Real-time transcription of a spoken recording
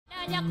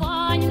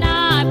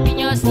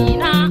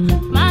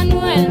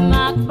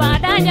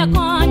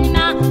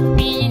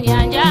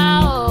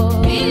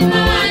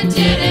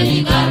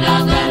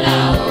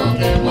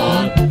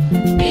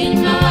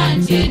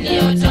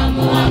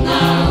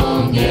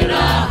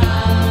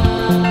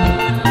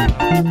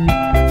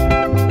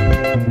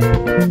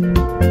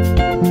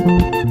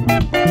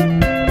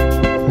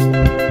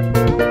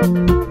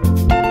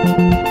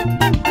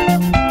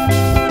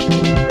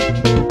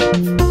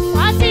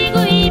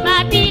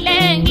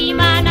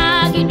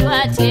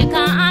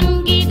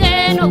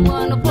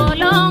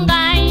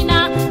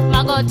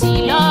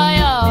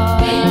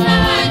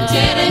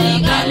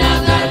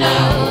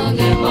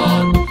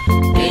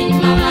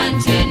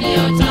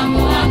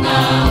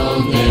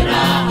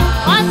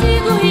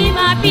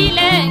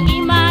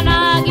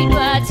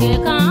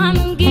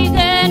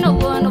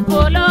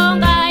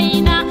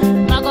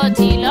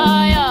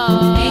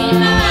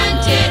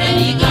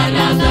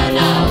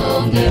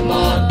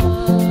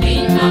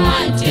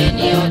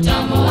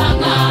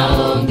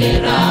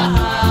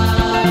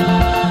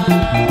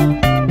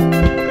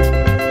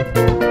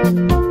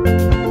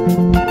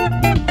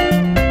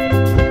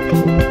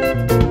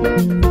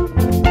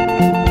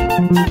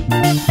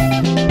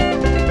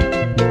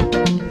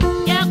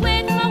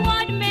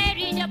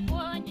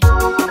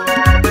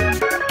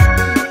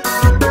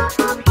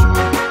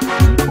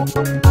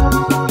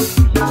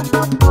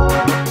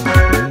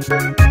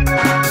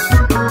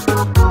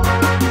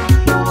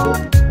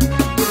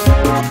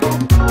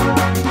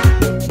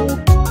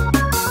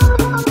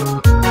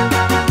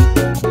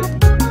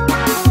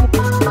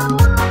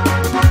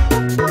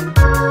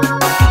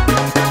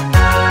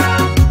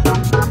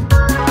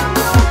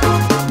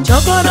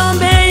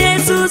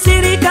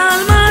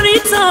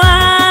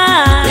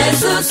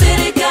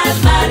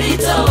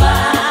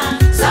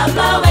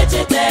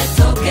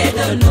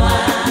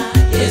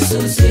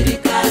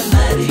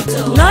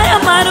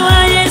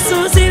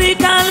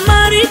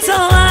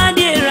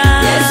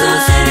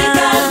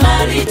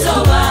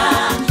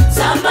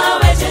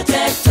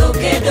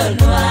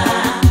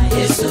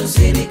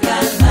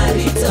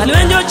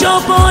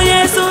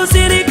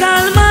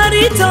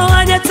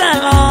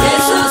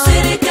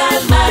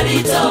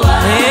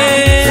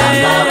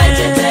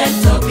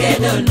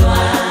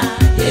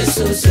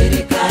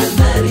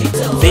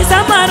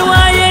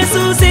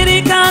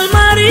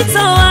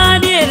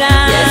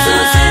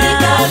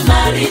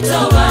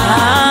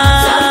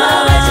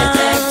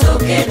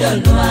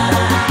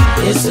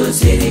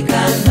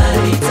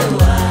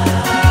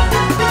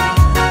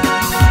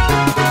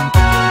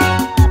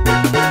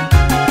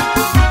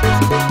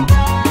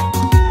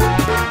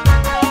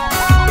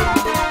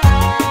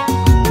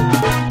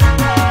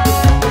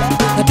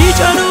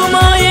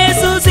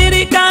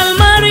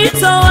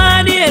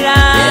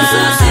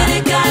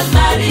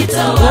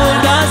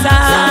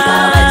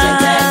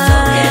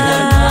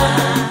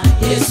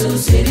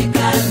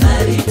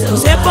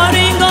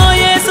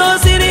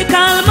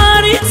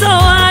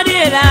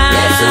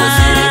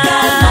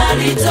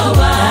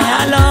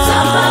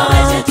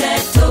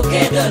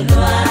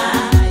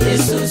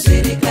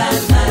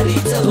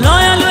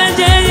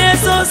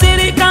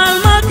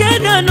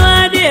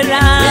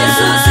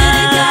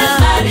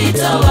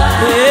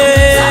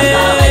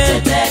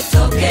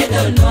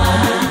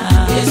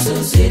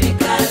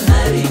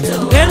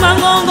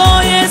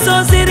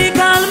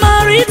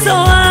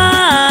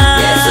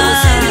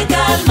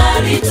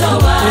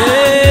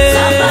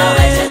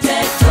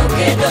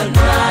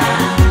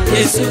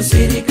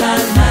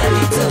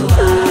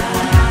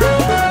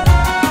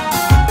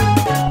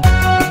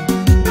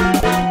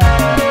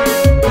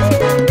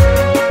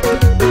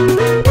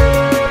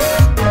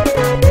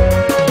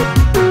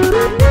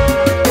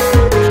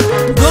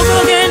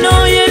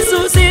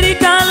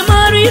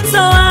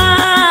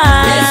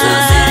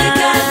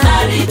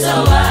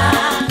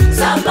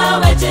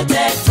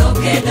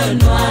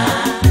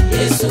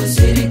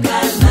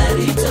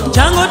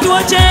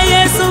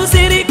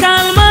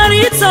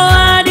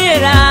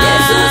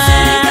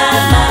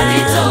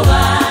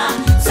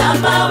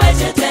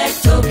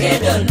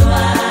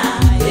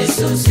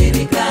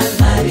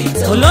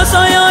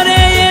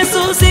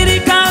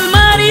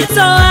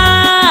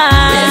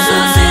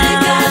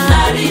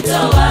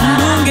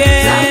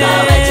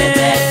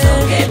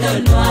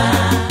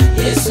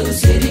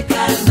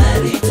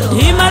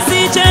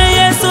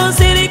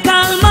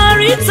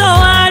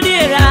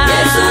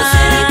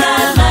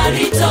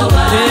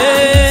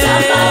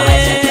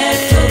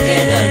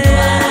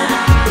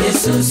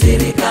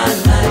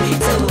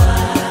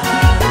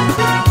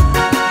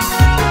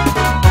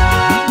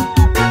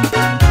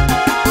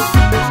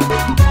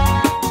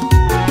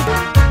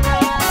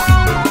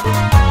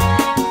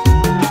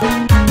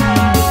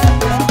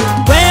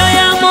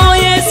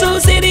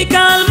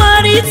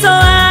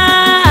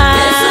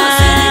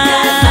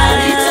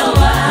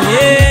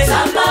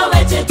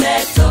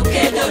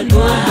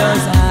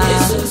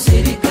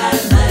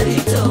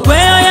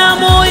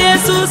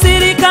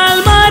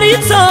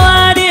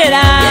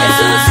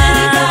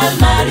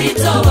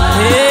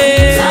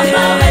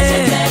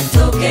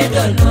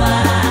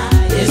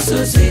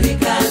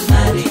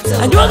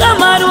Ruoga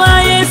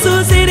marwa Yesu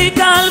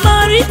sirikal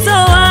marito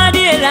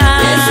adiera.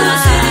 Yesu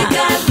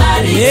sirikal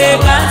marito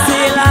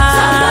kansila.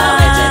 Samba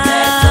weche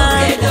teto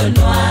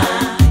kedonwa.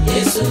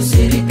 Yesu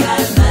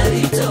sirikal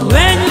marito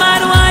Wen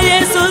marwa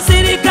Yesu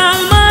sirikal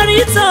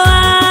marito.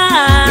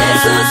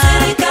 Yesu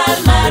sirikal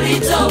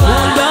marito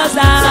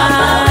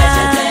Samba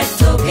weche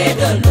teto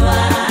kedonwa.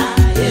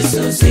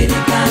 Yesu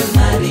sirikal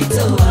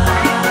marito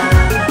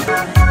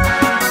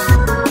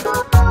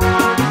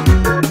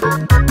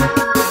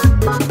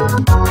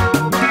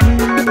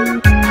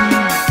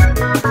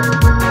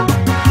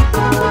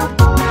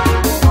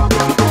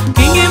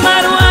Kingi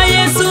marwa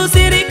Yesu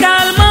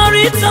sirikal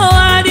marito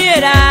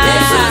adiera.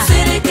 Yesu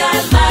sirikal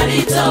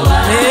marito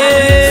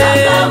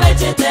Samba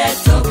weche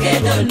teto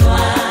kedonwa.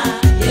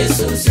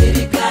 Yesu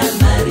sirikal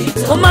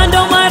marito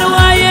Komando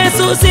marwa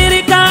Yesu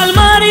sirikal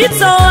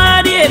marito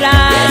adiera.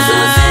 Yesu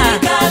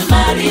sirikal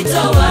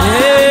marito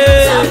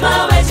Samba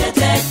weche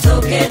teto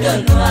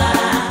kedonwa.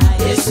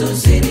 Yesu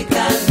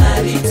sirikal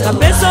marito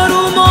Kapeso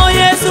rumo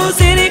Yesu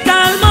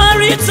sirikal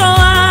marito.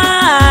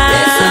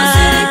 Yesu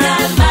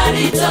sirikal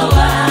marito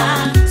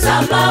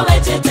Samba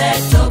weche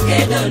teto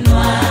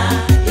kedonwa.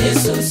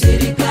 Yesu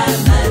sirikal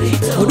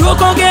marito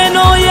Uduoko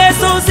geno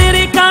Yesu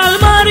sirikal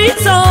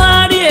marito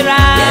adiera.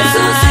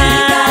 Yesu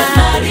sirikal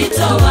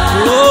marito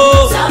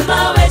Samba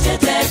weche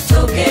teto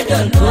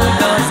kedonwa.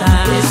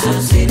 Yesu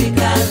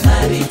sirikal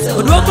marito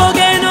Uduoko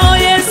geno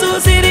Yesu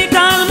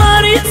sirikal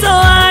marito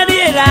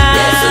adiera.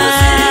 Yesu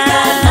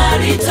sirikal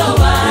marito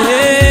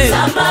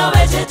Samba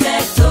weche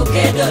teto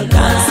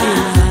kedonwa.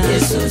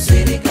 Yesu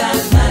sirikal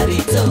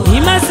marito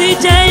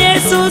Imasiche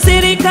Yesu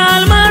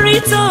sirikal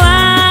marito.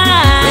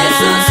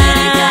 Yesu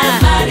sirikal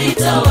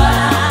marito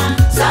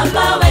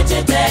Samba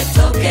weche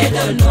teto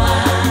kedonwa.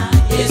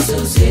 Yesu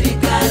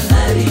sirikal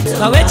marito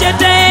Kaweche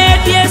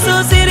tet Yesu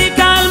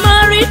sirikal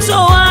marito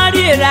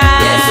adiera.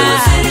 Yesu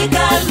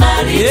sirikal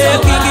marito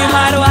Kingi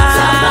marwa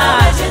Samba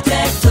weche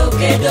teto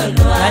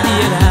kedonwa.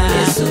 adiera.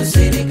 Yesu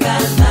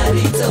sirikal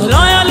marito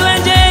Loyal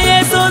wenje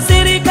Yesu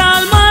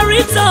sirikal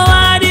marito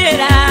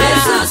adiera.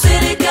 Yesu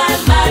sirikal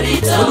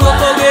marito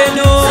Uduoko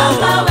geno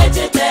Samba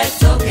weche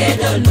teto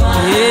kedonwa.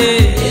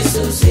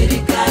 Yesu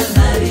sirikal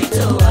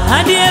marito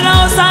adiera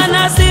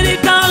osana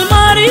sirikal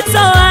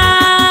marito.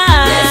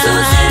 Yesu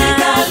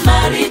sirikal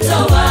marito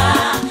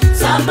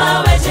Samba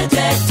weche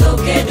teto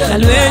kedonwa.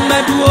 Kalwen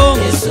maduong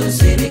Yesu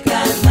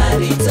sirikal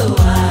marito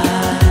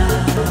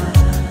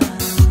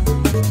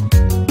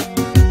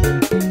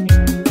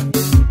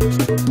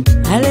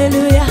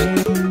Hallelujah.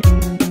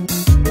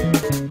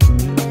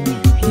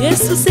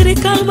 Yesu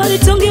sirikal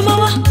marito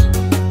ngimawa.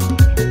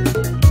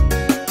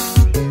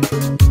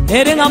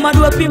 Ere ng'ama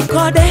dwa pim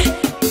kode.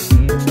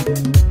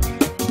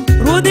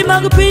 Ruodhi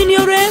mag piny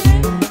yorem.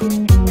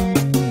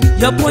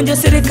 Japuonjo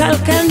sirikal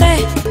kende.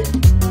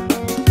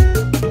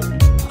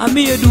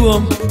 Amiyo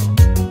duong'.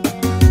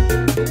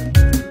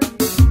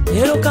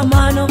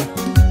 Erokamano.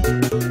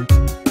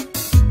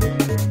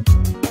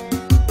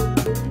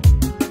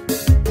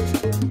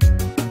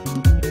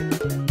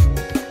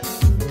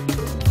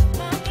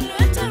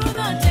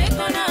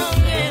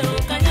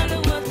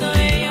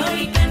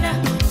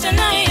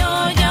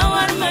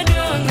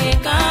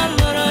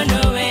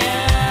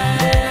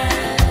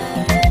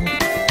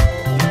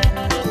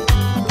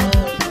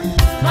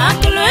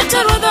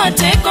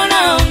 Teko na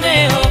onge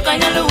o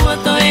kanyalo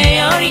wuotho e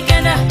yori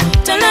kenda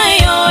tana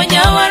yo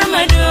jawar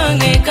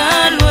maduonge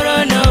kalworo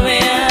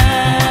nowea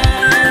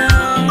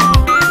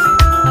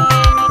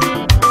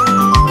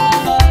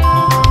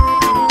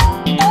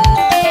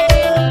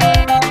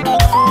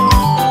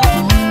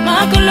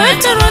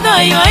makulwete ruodho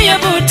ywayo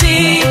buti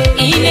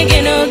ine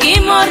geno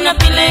gimor na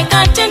pile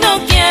katendo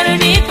kiero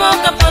dipo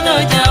kapodho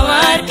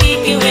jawar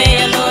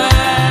kikiweya lwa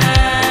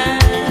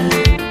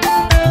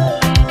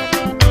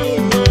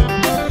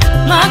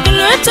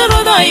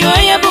Ruodho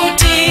ywayo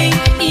buti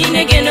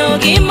ine geno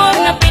gimor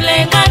na pile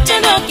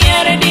katendo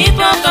kiere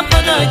dipo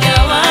kapodho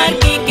jawar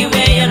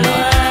kikiweya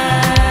lwa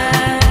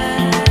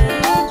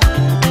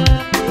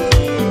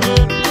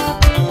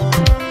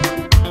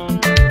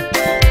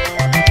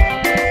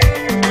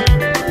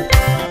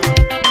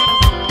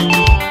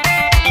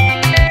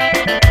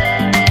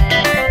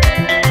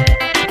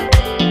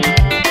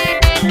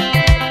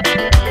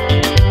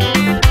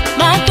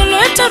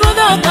Makulwete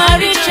ruodho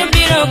karicho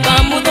biro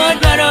kamudho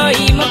dwaro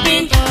imo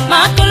piny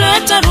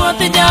Makulwete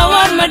ruoth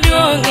jawar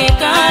maduonge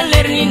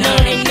kalerni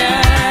norinda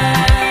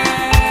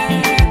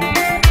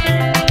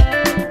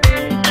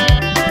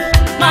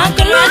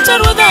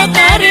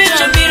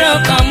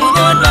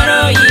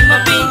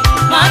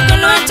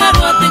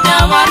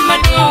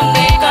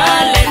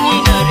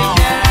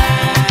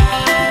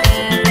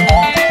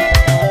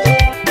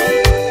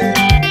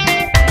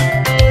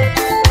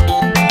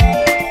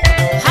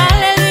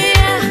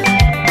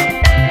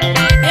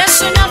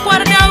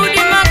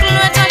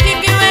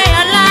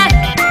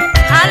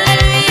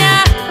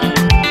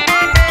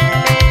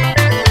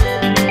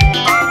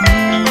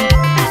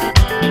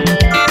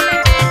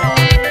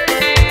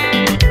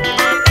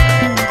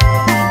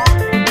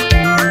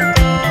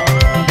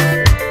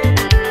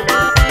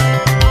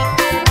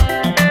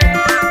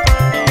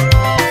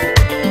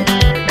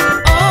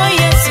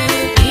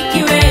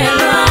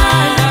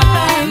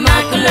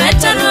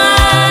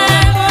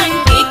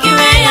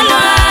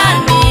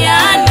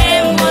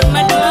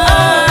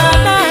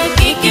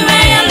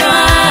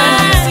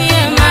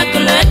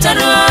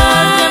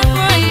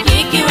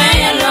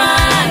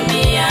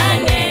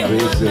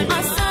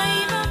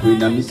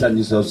kuinamisha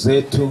nyuso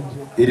zetu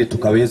ili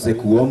tukaweze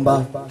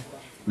kuomba,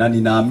 na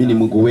ninaamini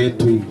Mungu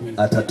wetu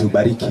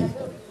atatubariki.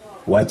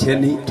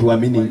 Wacheni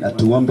tuamini na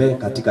tuombe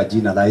katika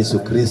jina la Yesu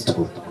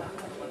Kristo.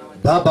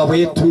 Baba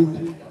wetu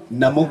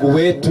na Mungu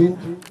wetu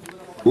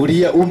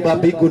uliyeumba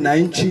mbingu na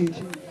nchi,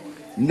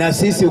 na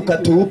sisi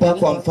ukatuumba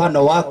kwa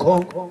mfano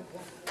wako,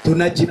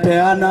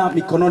 tunajipeana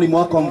mikononi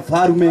mwako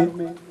Mfalme.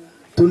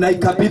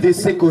 Tunaikabidhi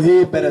siku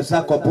hii mbele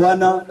zako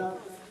Bwana,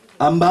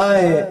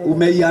 ambaye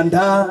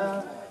umeiandaa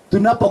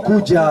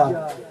tunapokuja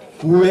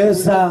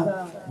kuweza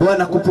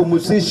Bwana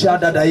kupumzisha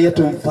dada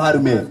yetu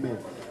Mfalme.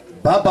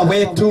 Baba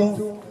wetu,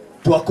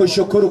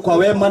 tuwakushukuru kwa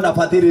wema na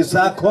fadhili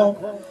zako,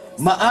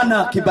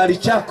 maana kibali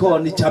chako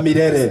ni cha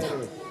milele.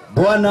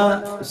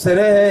 Bwana,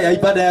 sherehe ya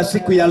ibada ya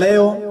siku ya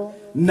leo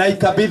na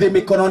ikabidhi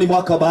mikononi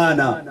mwako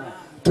Bwana.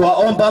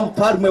 Twaomba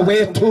Mfalme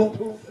wetu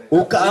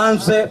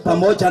ukaanze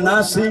pamoja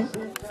nasi,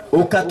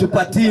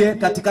 ukatupatie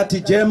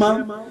katikati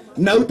jema,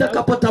 na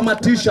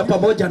utakapotamatisha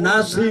pamoja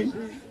nasi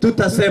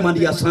tutasema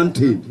ni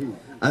asante.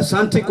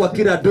 Asante kwa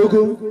kila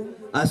ndugu,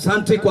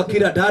 asante kwa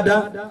kila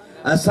dada,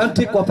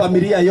 asante kwa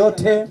familia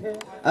yote,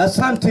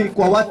 asante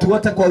kwa watu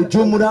wote kwa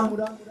ujumla.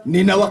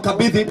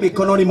 Ninawakabidhi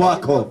mikononi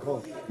mwako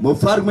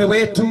Mfalme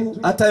wetu,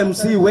 hata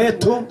MC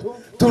wetu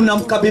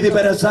tunamkabidhi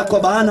mbele zako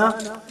Bwana.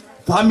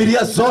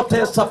 Familia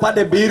zote za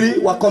pande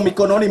mbili wako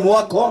mikononi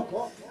mwako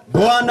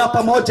Bwana,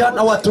 pamoja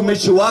na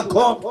watumishi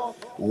wako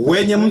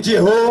wenye mji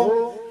huu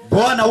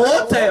Bwana,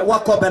 wote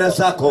wako mbele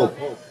zako.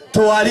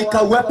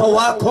 Tualika uwepo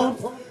wako,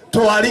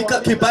 tualika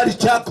kibali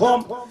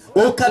chako,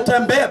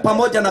 ukatembee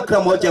pamoja na kila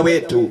mmoja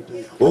wetu,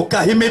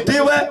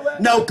 ukahimidiwe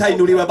na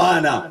ukainuliwe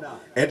Bwana.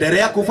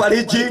 Endelea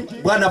kufariji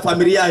Bwana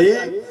familia hii,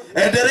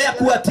 endelea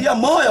kuwatia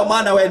moyo,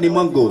 maana wewe ni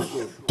Mungu.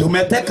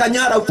 Tumeteka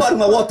nyara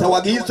ufalme wote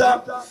wa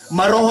giza,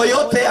 maroho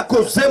yote ya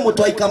kuzimu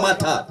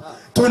twaikamata.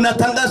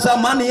 Tunatangaza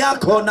amani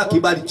yako na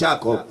kibali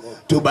chako.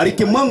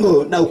 Tubariki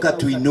Mungu na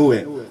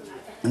ukatuinue,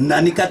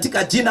 na ni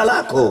katika jina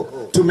lako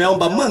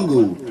tumeomba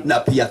Mungu na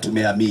pia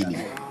tumeamini.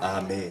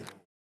 Amen.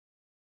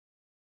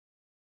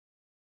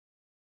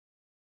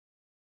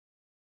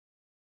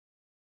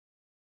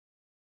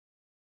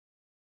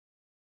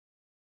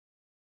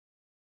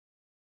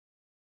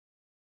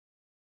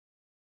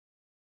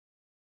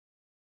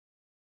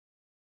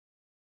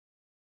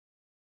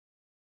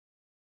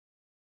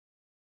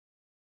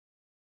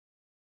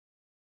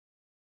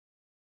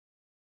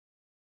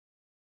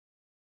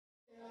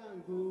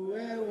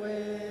 Wewe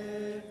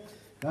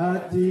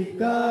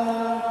katika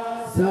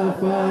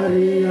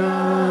safari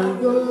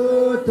yangu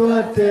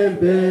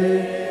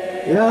twatembea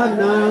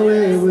na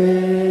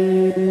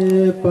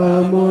wewe,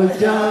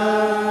 pamoja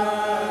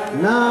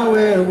na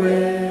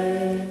wewe,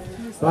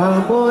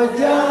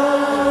 pamoja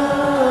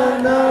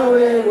na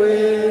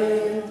wewe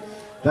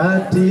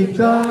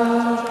katika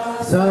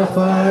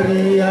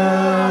safari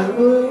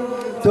yangu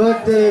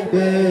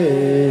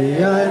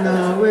twatembea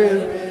na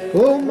wewe.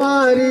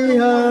 Umari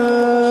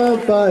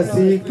hapa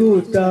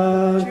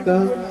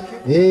sikutaka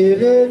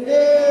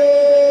irene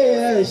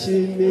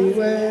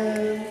heshimiwe,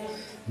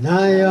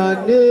 na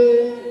yani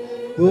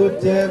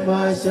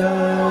kutema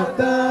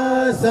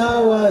shaka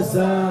sawa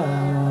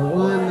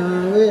sawa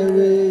na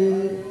wewe,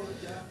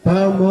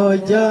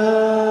 pamoja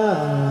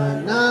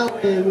na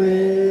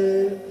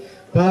wewe,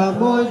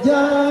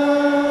 pamoja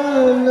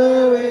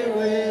na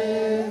wewe,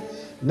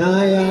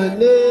 na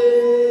yani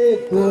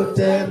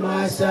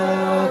kutema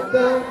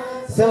shaka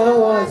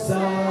sawa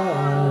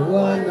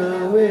sawa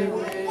na wewe.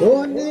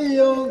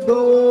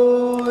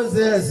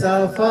 Uniongoze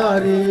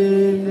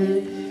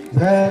safarini,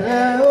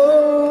 mbele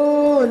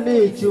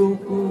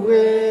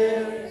unichukue,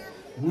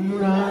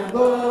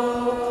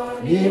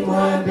 mlangoni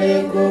mwa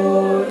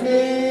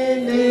mbinguni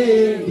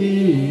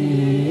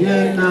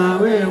niingie na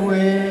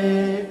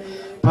wewe,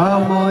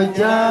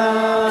 pamoja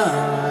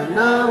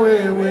na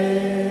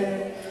wewe,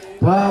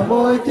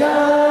 pamoja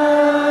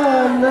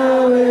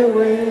na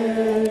wewe,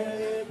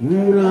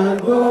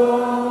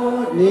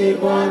 mlangoni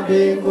mwa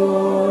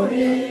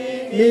mbinguni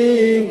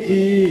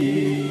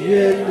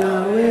niingie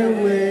na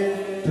wewe.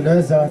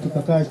 Tunaweza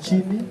tukakaa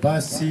chini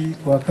basi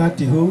kwa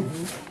wakati huu,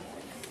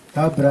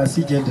 kabla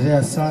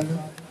sijaendelea sana.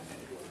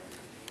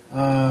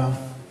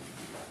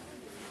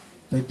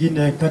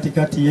 Pengine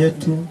katikati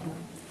yetu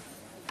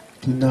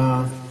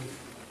tuna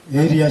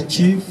area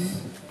chief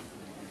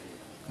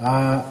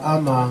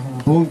ama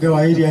mbunge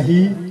wa area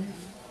hii.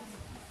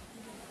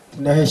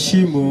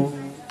 Tunaheshimu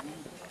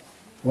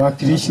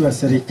wakilishi wa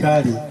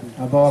serikali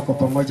ambao wako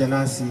pamoja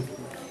nasi.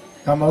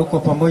 Kama uko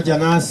pamoja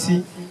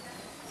nasi,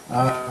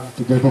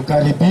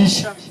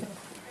 tungekukaribisha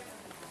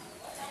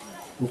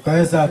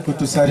ukaweza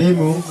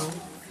kutusalimu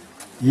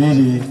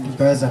ili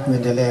tukaweza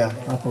kuendelea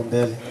hapo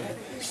mbele.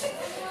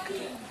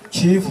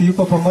 Chief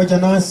yuko pamoja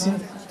nasi,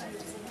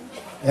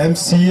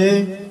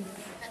 MCA,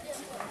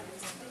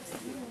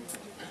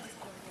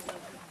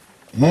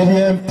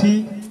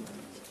 MP,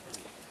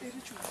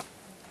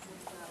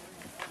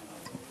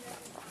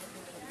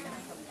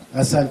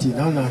 asante.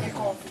 Naona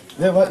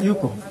wewe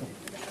yuko.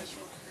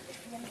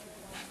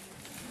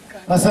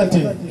 Asante.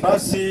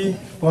 Basi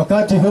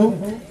wakati huu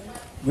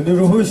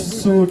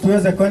Mniruhusu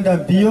tuweze kwenda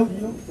mbio.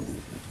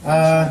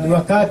 Ni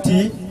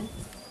wakati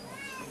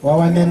wa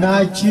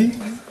wanenaji,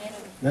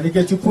 na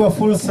nikachukua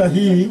fursa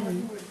hii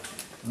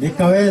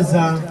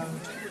nikaweza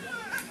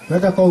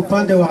kwenda kwa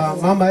upande wa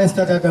Mama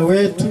Esther, dada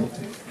wetu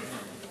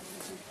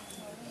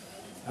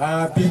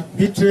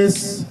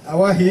Beatrice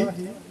Awahi,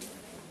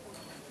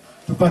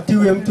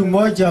 tupatiwe mtu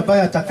mmoja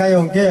ambaye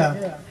atakayeongea,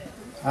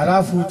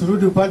 halafu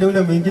turudi upande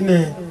ule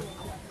mwingine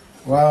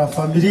wa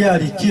familia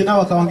Likio nao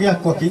wakaongea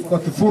kwa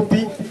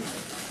kifupi,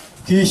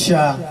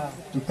 kisha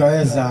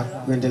tukaweza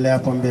kuendelea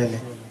hapo mbele.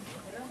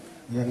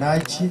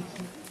 Yenachi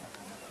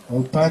kwa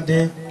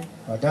upande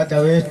wa dada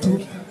wetu.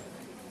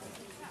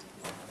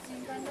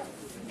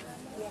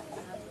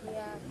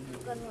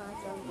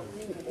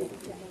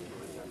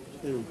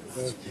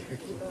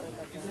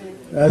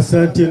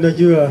 Asante,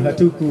 najua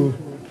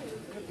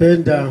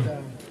hatukupenda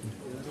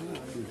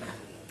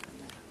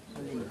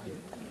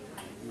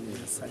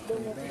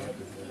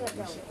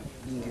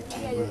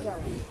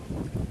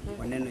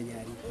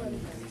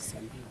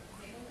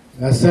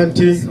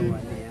asante.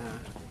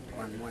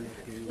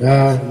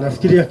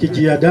 Nafikiri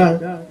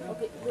akijiandaa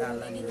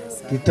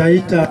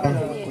tutaita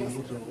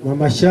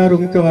Mama Sharu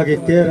mke wa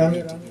Gekera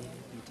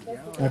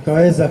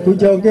akaweza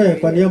kuja ongea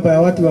kwa niaba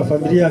ya watu wa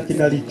familia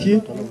kina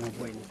Likio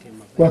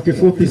kwa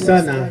kifupi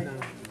sana,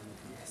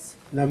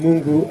 na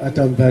Mungu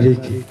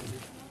atambariki.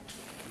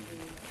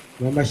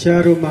 Mama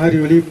Sharu, mahali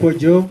ulipo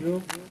jo,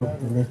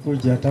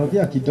 umekuja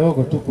ataongea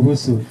kidogo tu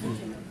kuhusu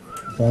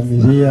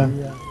familia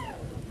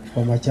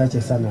kwa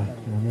machache sana,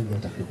 na Mungu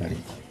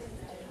atakubariki.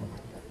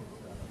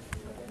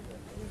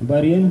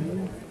 Habari yenu?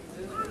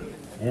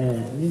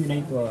 Mimi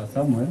naitwa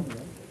Samuel.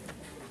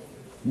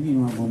 Mimi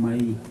ni wa ngoma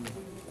hii.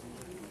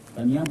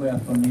 Kwa niaba ya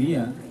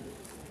familia,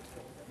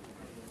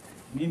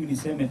 mimi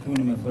niseme tu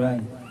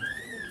nimefurahi.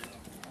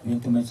 Ni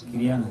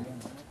tumeshikiliana.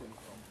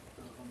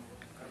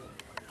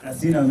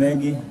 Asina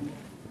mengi.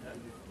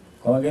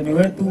 Kwa wageni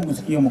wetu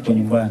msikie mko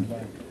nyumbani.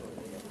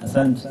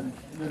 Asante.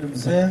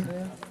 Mzee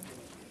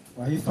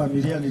wa hii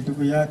familia ni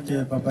ndugu yake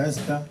Baba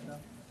Esther,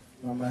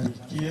 Mama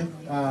Likie,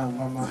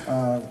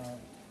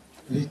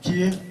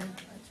 Likie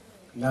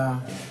na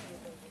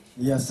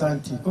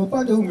asante. Kwa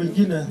upande huu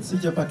mwingine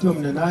sijapatiwa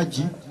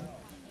mnenaji,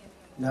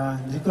 na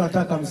nilikuwa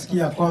nataka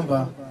msikia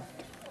kwamba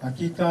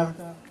hakika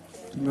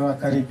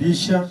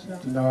tumewakaribisha,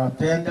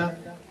 tunawapenda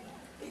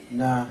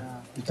na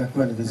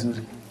itakuwa ni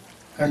vizuri.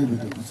 Karibu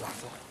ndugu.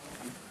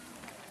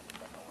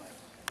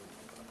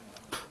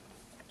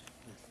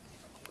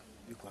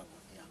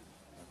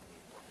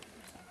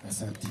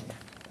 Asante.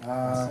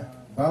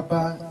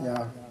 Baba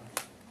ya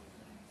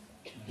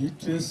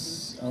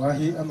Beatrice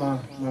Awahi ama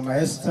Mama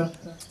Esther,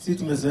 sisi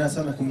tumezoea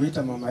sana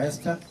kumuita Mama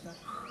Esther.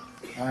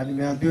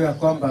 Nimeambiwa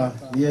kwamba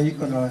yeye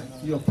iko na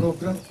hiyo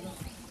program.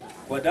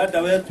 Kwa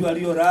dada wetu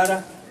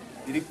aliyolala,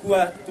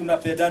 ilikuwa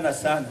tunapendana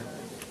sana.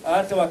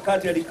 Hata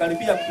wakati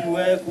alikaribia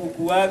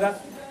kuaga,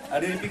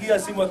 alinipigia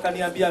simu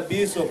akaniambia,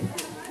 Bishop,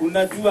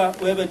 unajua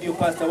wewe ndio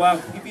pastor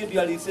wangu. Hivi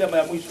ndio alisema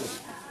ya mwisho.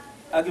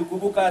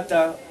 Akikumbuka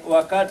hata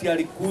wakati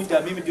alikuja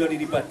mimi ndio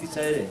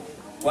nilibatisha yeye.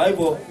 Kwa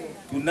hivyo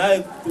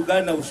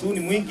tugana na usuni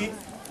mwingi,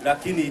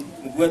 lakini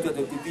Mungu wetu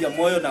atatutia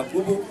moyo na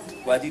nguvu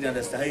kwa ajili ya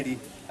anastahili.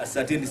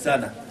 Asanteni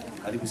sana.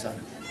 Karibu sana.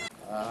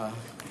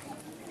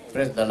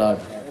 Praise the Lord.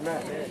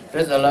 Amen.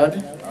 Praise the Lord.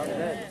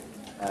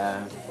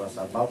 Amen. Kwa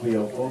sababu ya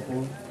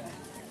wokovu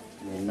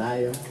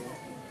ninayo,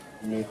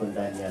 niko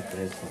ndani ya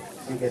Kristo.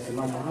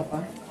 Singesimama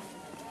hapa,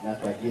 na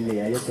kwa ajili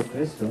ya Yesu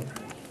Kristo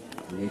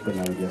niko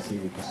na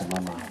ujasiri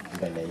kusimama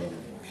mbele yenu.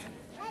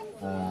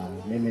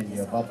 Mimi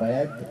ndio baba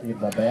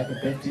yake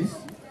Beatrice,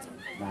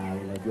 na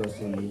unajua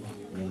usuni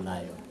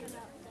ninayo.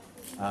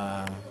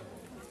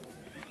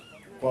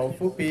 Kwa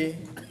ufupi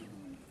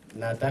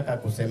nataka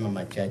kusema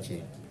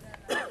machache.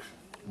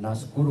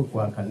 Nashukuru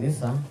kwa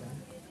kanisa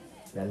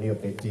yaliyo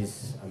Beatrice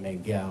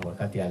ameingia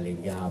wakati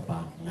aliingia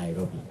hapa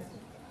Nairobi.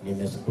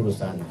 Nimeshukuru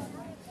sana.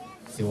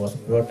 She was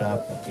brought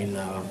up in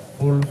a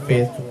full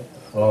faith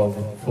of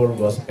full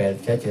gospel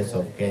churches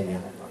of Kenya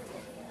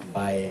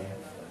by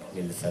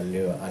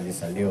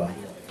alisaliwa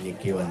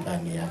nikiwa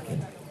ndani yake.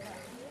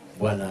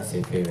 Bwana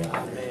asifiwe.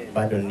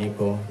 Bado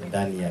niko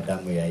ndani ya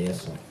damu ya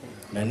Yesu.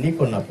 Na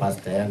niko na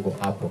pastor yangu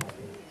hapo.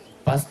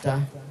 Pastor,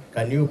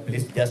 can you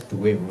please just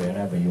wave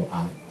wherever you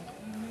are?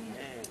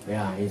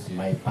 Yeah, he's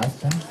my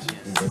pastor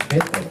in the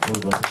faith of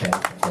full gospel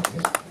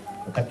churches.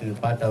 Wakati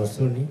nilipata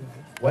usuni,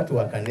 watu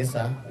wa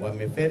kanisa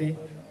wameferi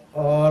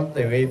all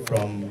the way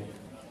from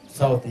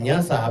South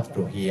Nyanza up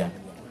to here.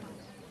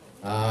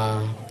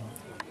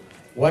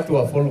 Watu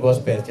wa full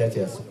gospel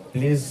churches,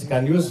 please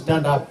can you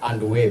stand up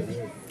and wave?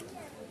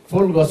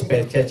 Full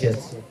gospel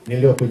churches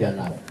niliokuja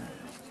nao.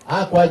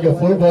 Kwajo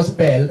full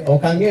gospel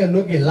okange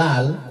nugi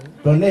lal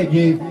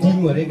tonegi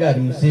tingo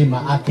regari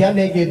msima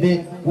akianege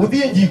de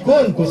udhie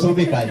jikon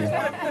kusubi kani.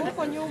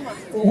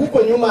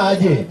 Huko nyuma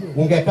aje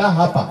ungekaa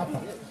hapa.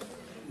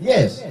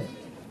 Yes.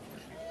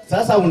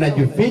 Sasa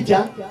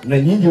unajificha na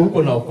nyinyi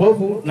huko na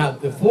wokovu na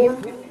the full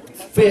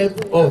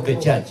faith of the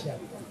church.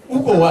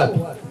 Uko wapi?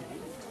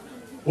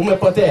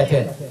 Umepotea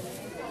tena.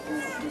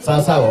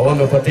 Sasa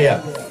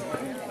wamepotea.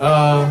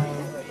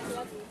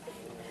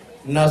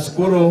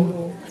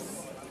 Nashukuru.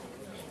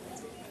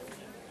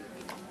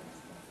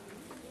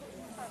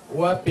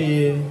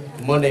 Wapi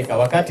Monica?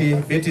 Wakati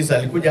Betis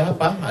alikuja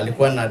hapa,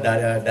 alikuwa na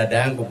dada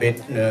yangu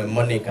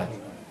Monica.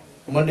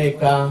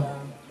 Monica,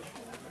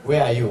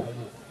 where are you?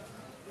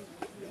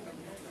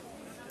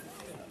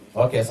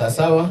 Okay,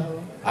 sasawa.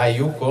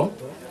 Ayuko.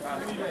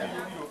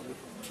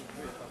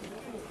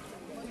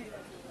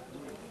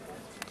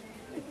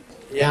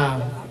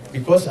 Yeah,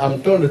 because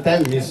I'm told the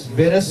time is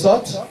very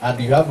short and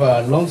you have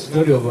a long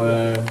story of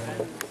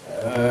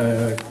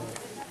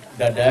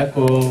dada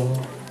yako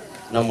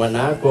na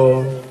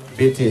mwanako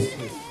Betis.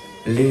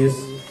 Please,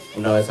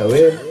 unaweza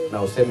wewe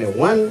na useme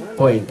one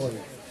point,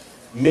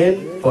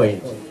 main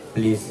point,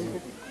 please.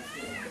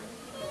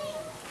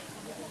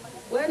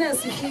 Bwana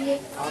asifiwe.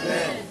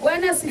 Amen.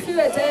 Bwana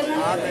asifiwe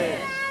tena. Amen.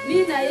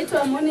 Mimi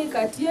naitwa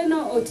Monica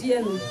Tieno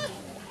Otieno.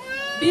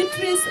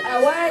 Beatrice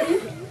Awahi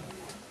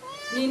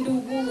ni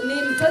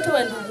mtoto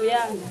wa ndugu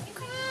yangu.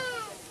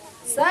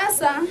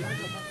 Sasa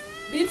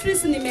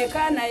Beatrice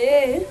nimekaa na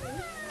yeye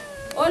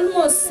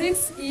almost 6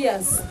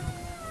 years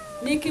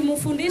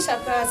nikimfundisha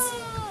kazi.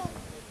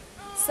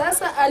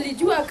 Sasa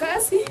alijua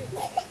kazi,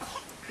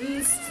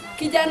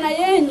 kijana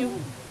yenyu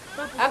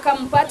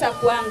akampata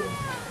kwangu.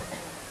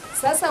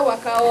 Sasa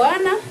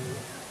wakaoana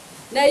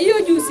na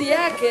hiyo juzi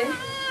yake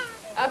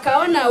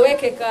akaona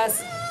aweke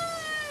kazi.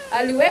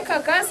 Aliweka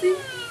kazi,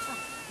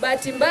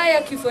 bahati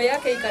mbaya kifo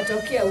yake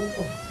ikatokea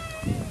huko.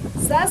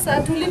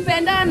 Sasa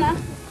tulipendana,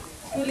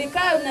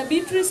 tulikaa na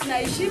Beatrice na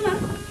heshima,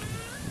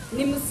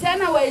 ni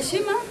msichana wa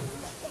heshima.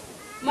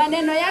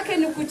 Maneno yake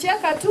ni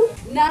kucheka tu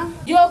na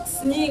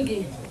jokes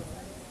nyingi.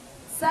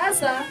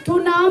 Sasa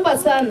tunaomba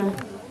sana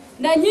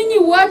na nyinyi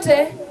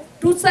wote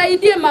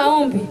tusaidie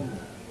maombi.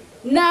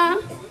 Na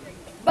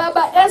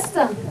Baba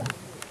Esther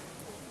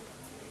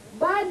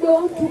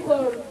bado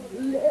tuko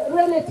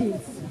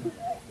relatives.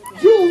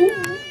 Juu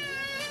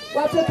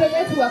watoto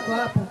wetu wako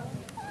hapa.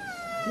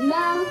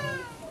 Na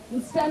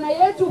msichana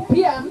yetu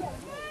pia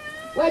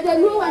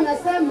Wajaluo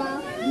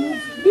wanasema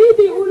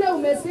bibi ule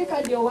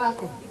umesika ndio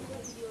wako.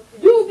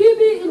 Juu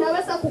bibi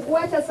inaweza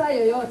kukuacha saa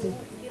yoyote,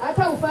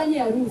 hata ufanye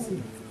harusi.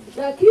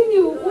 Lakini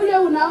ule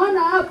unaona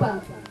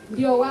hapa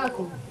ndio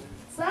wako.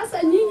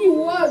 Sasa nyinyi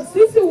wote,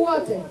 sisi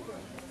wote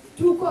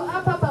tuko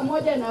hapa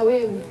pamoja na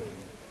wewe.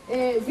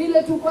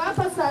 Vile tuko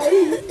hapa saa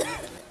hii,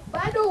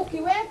 bado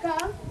ukiweka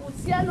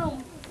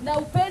uhusiano na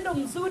upendo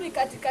mzuri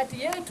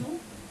katikati yetu,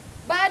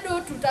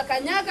 bado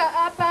tutakanyaga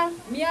hapa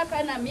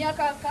miaka na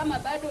miaka kama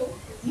bado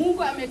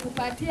Mungu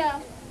ametupatia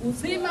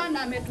uzima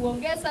na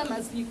ametuongeza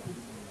masiku.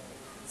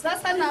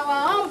 Sasa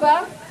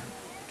nawaomba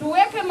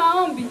tuweke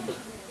maombi,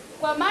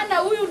 kwa maana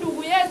huyu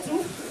ndugu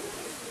yetu,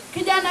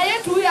 kijana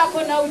yetu huyu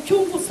ako na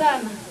uchungu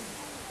sana.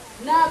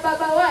 Na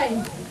baba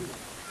wai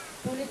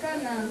tulikaa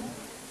na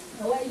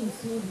Awahi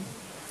mzuri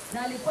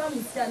na alikuwa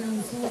msichana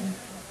mzuri.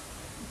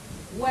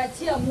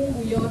 Waachia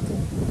Mungu yote.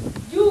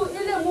 Juu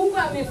ile Mungu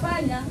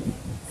amefanya,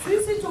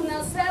 sisi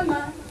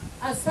tunasema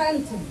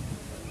asante.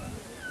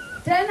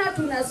 Tena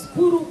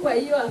tunashukuru kwa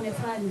hiyo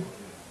amefanya.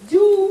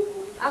 Juu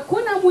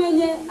hakuna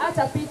mwenye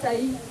atapita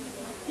hii.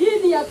 Hii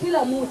ni ya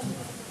kila mtu.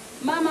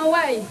 Mama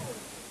Wai,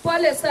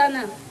 pole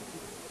sana.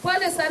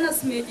 Pole sana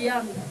simedi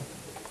yangu.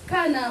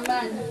 Kaa na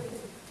amani.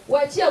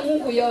 Waachia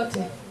Mungu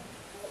yote.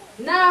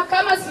 Na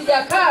kama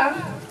sijakaa,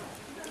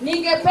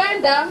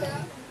 ningependa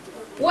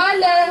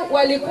wale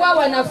walikuwa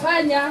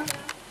wanafanya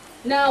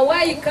na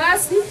Awahi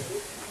kazi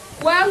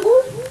kwangu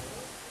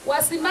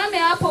wasimame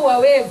hapo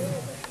wawevu.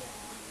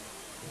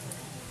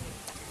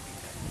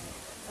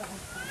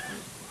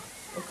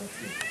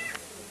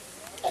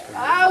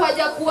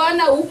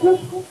 Wajakuana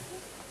huku.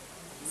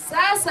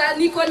 Sasa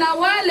niko na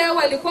wale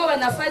walikuwa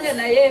wanafanya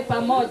na yeye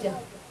pamoja.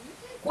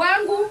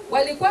 Kwangu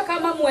walikuwa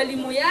kama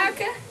mwalimu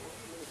yake.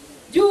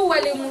 Juu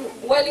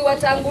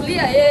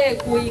waliwatangulia yeye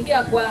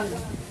kuingia kwangu.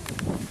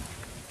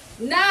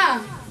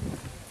 Na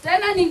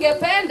tena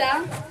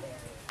ningependa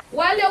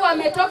wale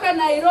wametoka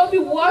Nairobi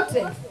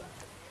wote,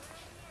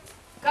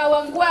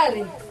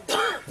 Kawangware,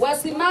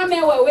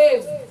 wasimame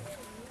wawevu.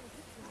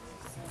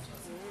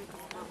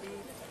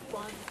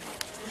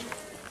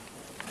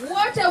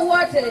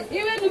 Wote,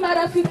 iwe ni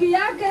marafiki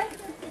yake,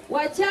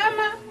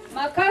 wachama,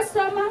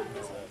 makastoma,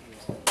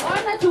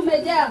 ona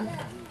tumejaa.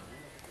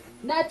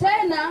 Na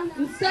tena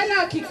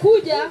msichana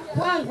akikuja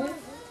kwangu,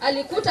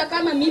 alikuta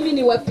kama mimi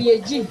ni wa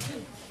PhD.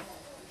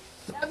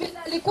 Na vile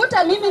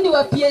alikuta mimi ni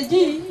wa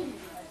PhD,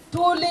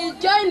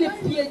 tulijoin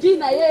PhD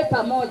na yeye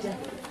pamoja.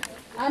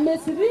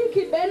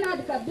 Amesiriki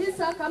Bernard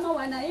kabisa kama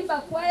wanaimba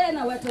kwaya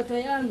na watoto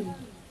yangu.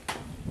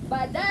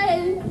 Baadaye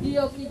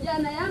ndiyo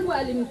kijana yangu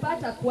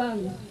alimpata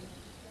kwangu.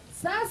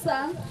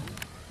 Sasa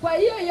kwa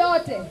hiyo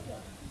yote,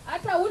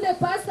 hata ule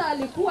pasta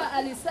alikuwa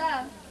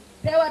alisaa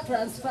pewa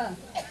transfer.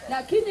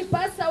 Lakini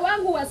pasta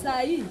wangu wa saa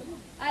hii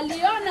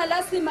aliona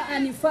lazima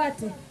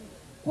anifate.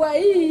 Kwa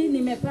hii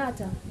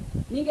nimepata.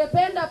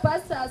 Ningependa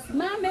pasta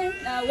asimame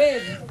na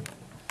wewe.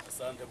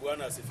 Asante,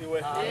 Bwana asifiwe.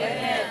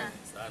 Amen.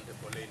 Asante,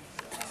 poleni.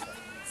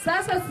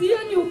 Sasa sio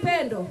ni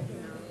upendo?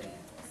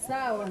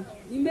 Sawa,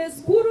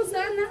 nimeshukuru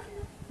sana,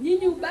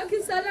 nyinyi ubaki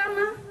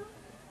salama.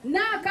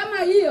 Na kama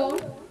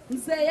hiyo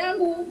mzee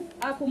yangu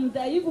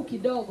akumdhaifu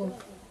kidogo,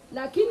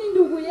 lakini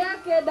ndugu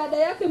yake, dada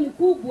yake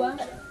mkubwa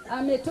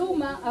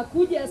ametuma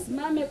akuje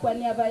asimame kwa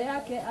niaba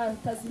yake,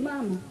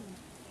 atasimama.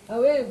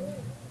 Awewe.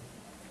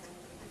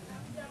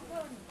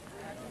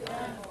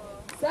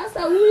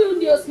 Sasa huyu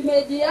ndio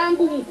simeji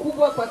yangu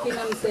mkubwa kwa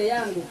kina mzee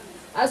yangu.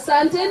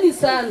 Asanteni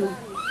sana.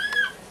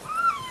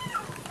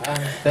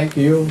 Thank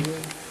you.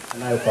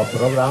 Na kwa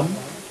program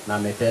na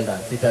ametenda,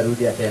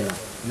 sitarudia tena.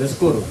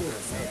 Nashukuru.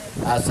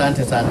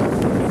 Asante sana.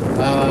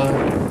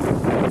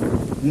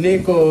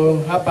 Niko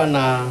hapa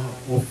na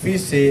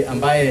ofisi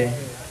ambaye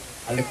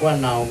alikuwa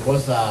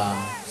naongoza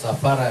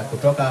safara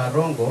kutoka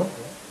Rongo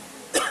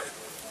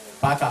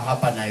paka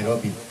hapa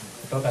Nairobi.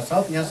 Kutoka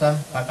South Nyasa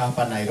paka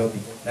hapa Nairobi.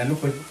 Na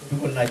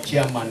tuko na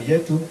chairman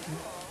yetu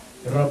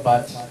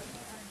Robert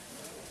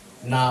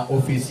na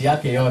ofisi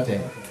yake yote.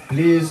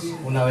 Please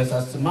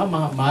unaweza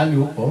simama mahali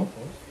huko.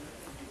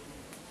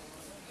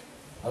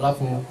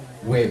 Alafu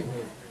wewe.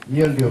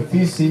 Hiyo ndio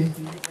ofisi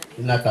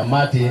na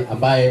kamati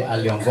ambaye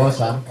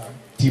aliongoza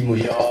timu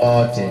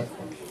yote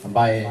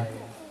ambaye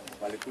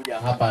walikuja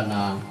hapa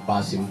na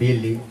basi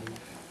mbili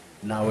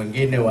na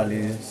wengine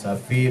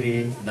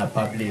walisafiri na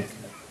public.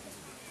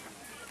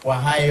 Kwa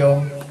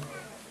hayo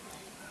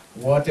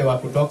wote wa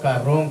kutoka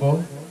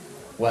Rongo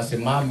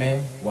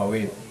wasimame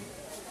wawe.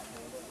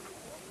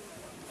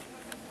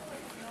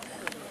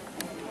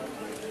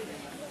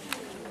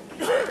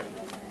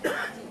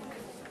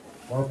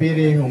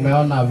 Mhubiri,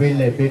 umeona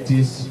vile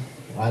Betis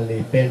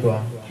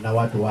alipendwa na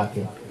watu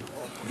wake.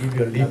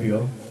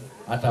 Ndivyo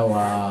hata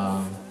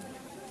wa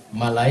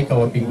malaika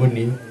wa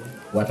mbinguni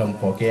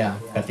watampokea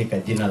katika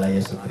jina la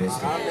Yesu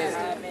Kristo.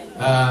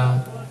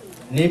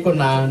 Niko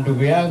na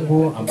ndugu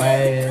yangu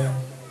ambaye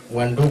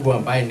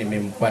ambaye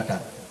nimempata.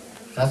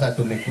 Sasa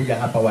tumekuja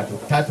hapa watu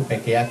 3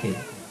 peke yake,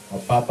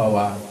 wapapa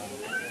wa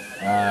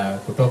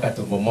kutoka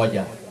tumbo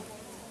moja.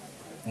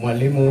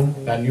 Mwalimu,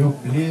 can you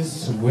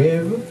please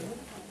wave?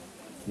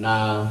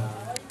 Na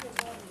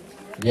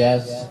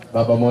yes,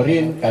 Baba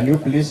Morin, can you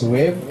please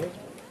wave?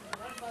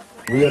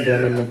 Huyo ndio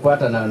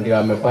nimempata na ndio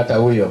amepata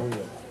huyo.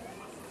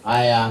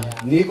 Haya,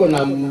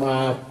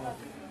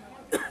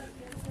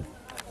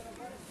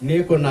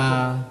 niko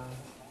na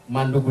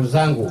mandugu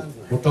zangu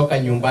kutoka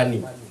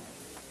nyumbani,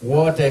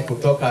 wote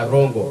kutoka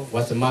Rongo,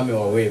 wasimame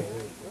wa wave,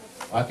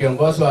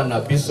 wakiongozwa na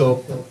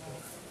Bishop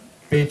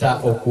Peter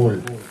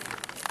Okul.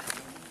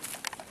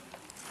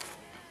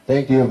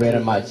 Thank you very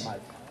much.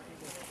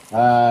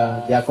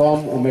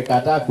 Jacob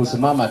umekataa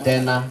kusimama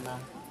tena.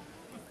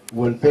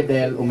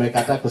 Wolfedel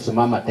umekataa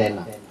kusimama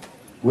tena.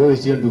 Wewe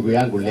sio ndugu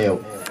yangu leo.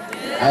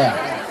 Haya.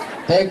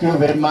 Thank you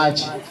very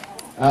much.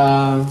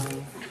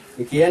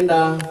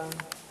 Ikienda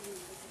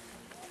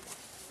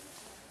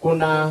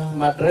kuna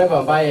madereva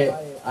ambaye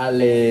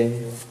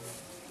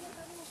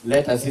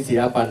leta sisi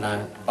hapa na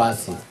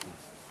basi.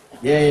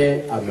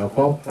 Yeye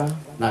ameokoka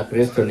na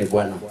Kristo ni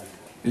Bwana.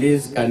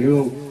 Please can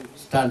you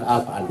stand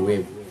up and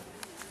wave?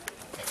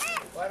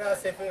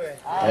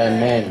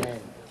 Amen.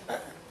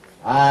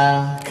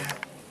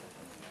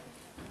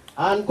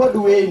 Kod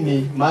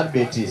Wayne mar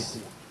Betis,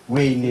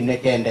 Wayne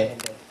nekende.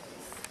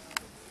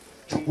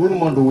 Chunguru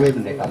mondo wave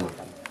ne kama.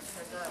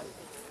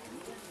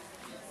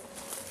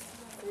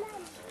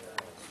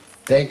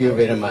 Thank you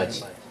very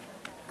much.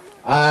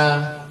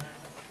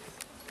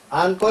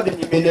 Kod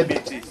nyimine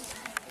Betis.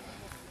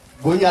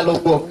 Bunyalo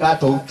kuok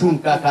kato uchung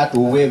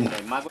kato wave ne.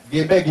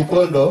 Gibe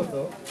gipondo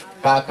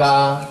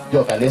kaka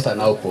jo kanisa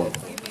na opondo.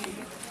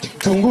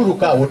 Chunguru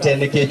ka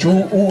utene kechu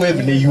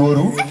uweb ne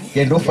yoru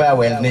kendo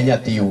farewell ne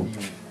nyathiu.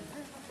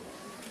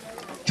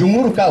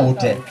 Chunguru ka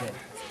ute.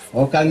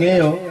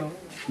 Okang'eyo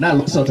na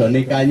loso to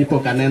ni kanyi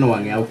pok aneno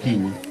wang'e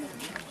okinyi.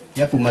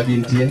 Ya kuma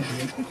gintie.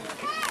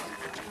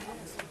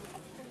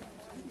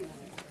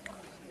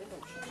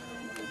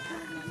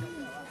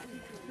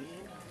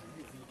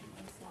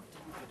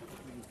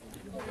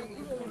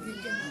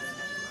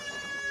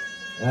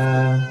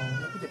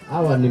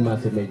 Hawa ni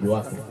masemeji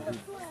wako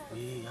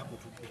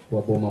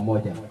kwa boma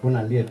moja. Kuna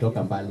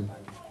aliyetoka mbali.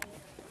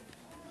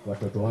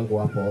 Watoto wangu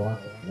wapo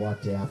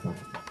wote hapa.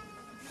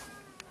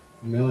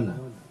 Umeona?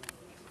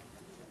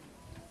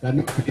 Can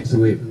you please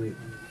wave?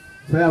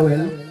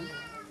 Farewell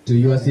to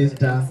your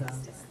sister.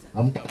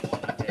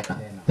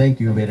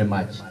 Thank you very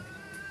much.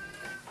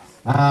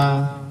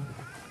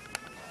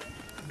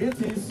 This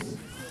is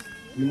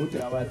ni mtu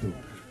ya watu.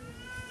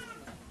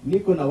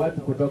 Niko na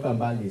watu kutoka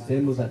mbali,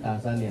 sehemu za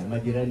Tanzania,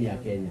 majirani ya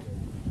Kenya.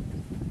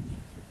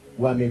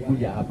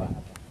 Wamekuja hapa.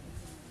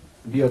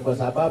 Ndio kwa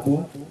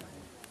sababu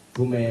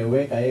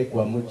tumeweka yeye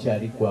kwa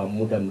mchari kwa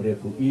muda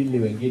mrefu ili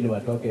wengine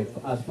watoke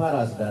as far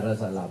as Dar es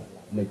Salaam.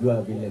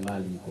 Umejua vile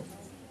mali iko.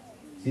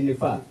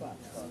 Sinifa.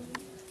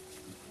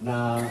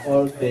 Na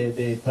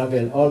they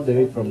travel all the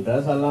way from Dar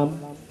es Salaam,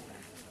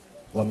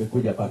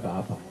 wamekuja paka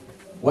hapa.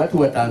 Watu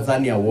wa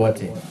Tanzania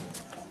wote,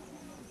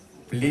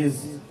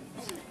 please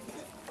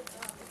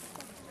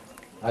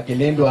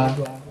akilindwa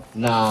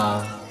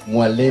na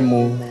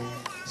Mwalimu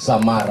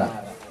Samara.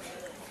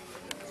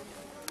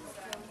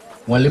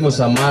 Mwalimu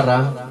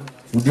Samara,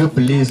 would you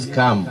please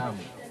come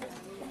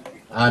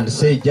and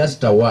say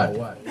just a word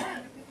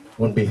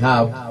on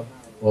behalf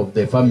of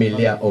the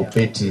family of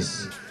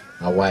Beatrice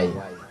Awahi?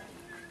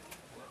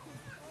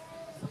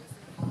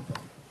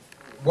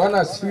 Bwana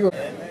asifiwe.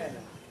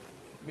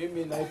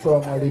 Mimi naitwa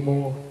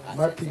Mwalimu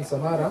Martin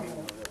Samara.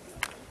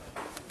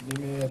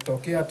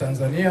 Nimetokea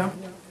Tanzania.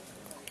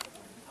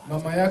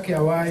 Mama yake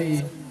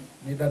Awahi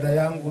ni dada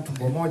yangu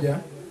tumbo moja.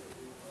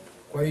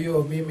 Kwa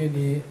hiyo mimi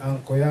ni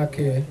anko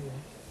yake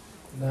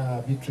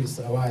na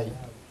Beatrice Awahi.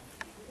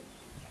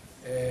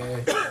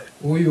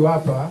 Huyu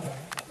hapa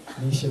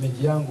ni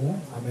shemeji yangu,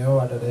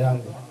 ameoa dada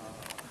yangu.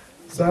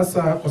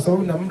 Sasa kwa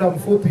sababu na muda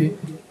mfupi,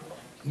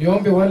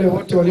 niombe wale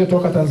wote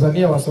waliotoka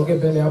Tanzania wasoge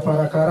mbele hapa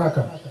haraka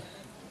haraka.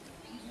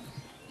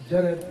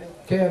 Jared,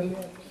 Ken,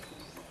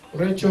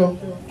 Rachel,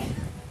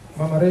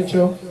 Mama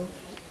Rachel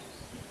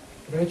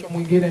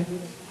mwingine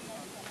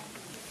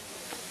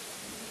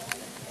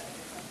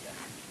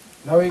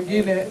na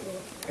wengine,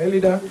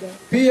 Elida.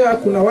 Pia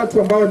kuna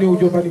watu ambao ni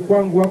ujombani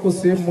kwangu wako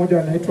sehemu moja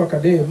wanaitwa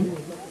Kadem.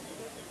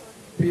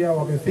 Pia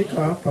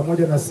wamefika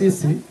pamoja na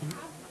sisi.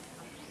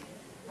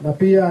 Na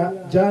pia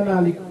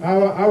jana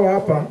hawa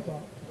hapa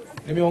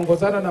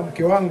nimeongozana na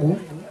mke wangu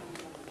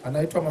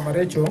anaitwa Mama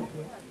Rachel,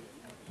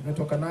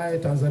 tumetoka naye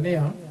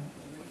Tanzania.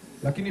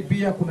 Lakini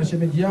pia kuna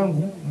shemeji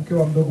yangu, mke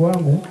wa mdogo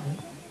wangu.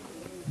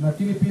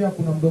 Lakini pia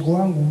kuna mdogo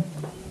wangu,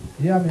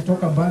 yeye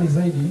ametoka mbali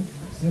zaidi,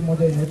 sehemu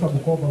moja inaitwa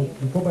Bukoba.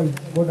 Bukoba is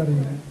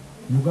bordering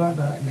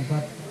Uganda in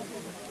that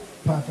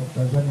part of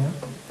Tanzania.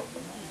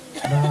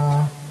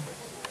 Na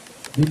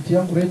binti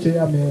yangu Rachel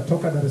yeye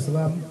ametoka Dar es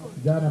Salaam,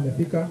 jana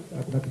amefika,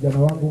 na kuna kijana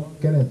wangu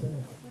Kenneth.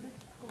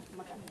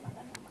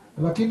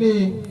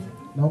 Lakini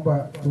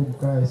naomba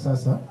tukae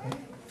sasa.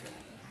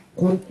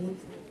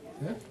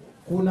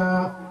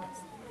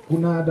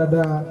 Kuna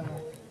dada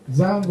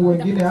zangu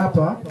wengine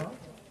hapa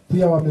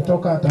pia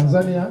wametoka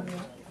Tanzania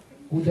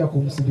kuja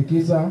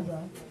kumsindikiza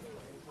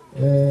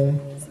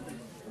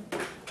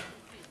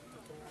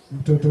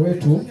mtoto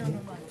wetu.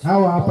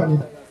 Hawa hapa ni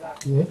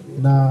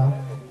na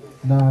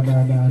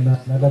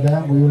dada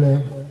yangu yule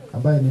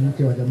ambaye ni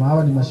mke wa jamaa.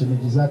 Hawa ni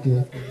mashemeji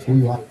zake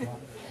huyu hapa.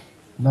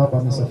 Nao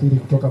wamesafiri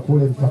kutoka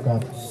kule mpaka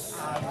hapa.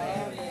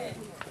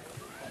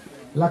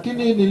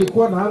 Lakini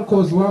nilikuwa na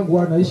uncles wangu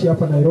wanaishi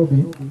hapa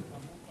Nairobi.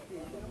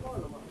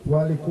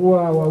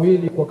 Walikuwa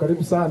wawili kwa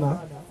karibu sana.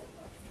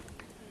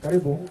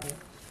 Karibu.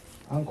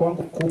 Uncle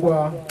wangu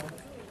mkubwa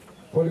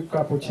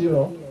Polycarp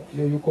Ochilo,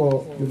 yeye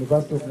yuko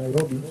University of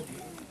Nairobi.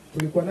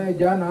 Tulikuwa naye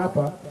jana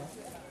hapa,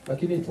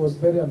 lakini it was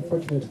very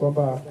unfortunate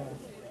kwamba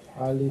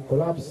ali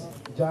collapse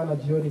jana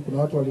jioni.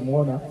 Kuna watu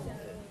walimuona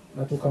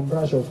na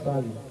tukamrush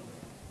hospitali.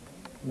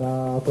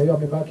 Na kwa hiyo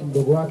amebaki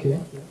mdogo wake,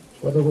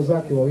 wadogo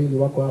zake wawili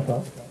wako hapa.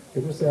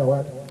 Can you say a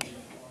word?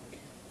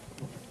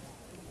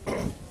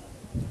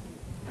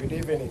 Good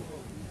evening.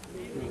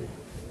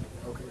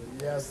 Okay,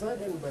 we are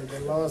saddened by the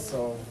loss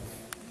of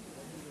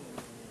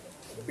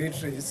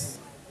Beatrice,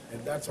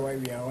 and that's why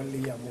we are only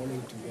here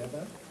mourning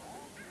together.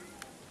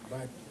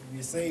 But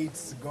we say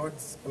it's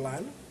God's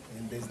plan,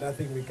 and there's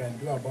nothing we can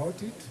do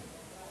about it.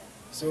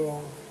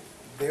 So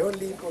the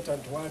only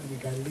important word we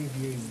can leave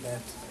you is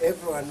that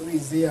everyone who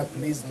is here,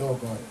 please know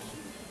God.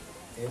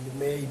 And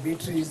may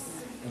Beatrice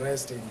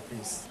rest in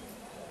peace.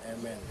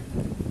 Amen.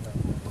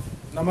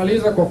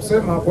 Namaliza kwa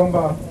kusema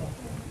kwamba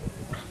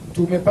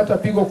tumepata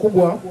pigo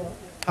kubwa,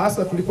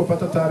 hasa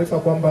tulipopata taarifa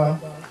kwamba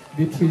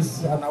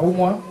Beatrice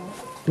anaumwa.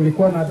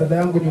 Tulikuwa na dada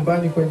yangu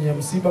nyumbani kwenye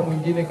msiba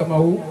mwingine kama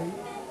huu,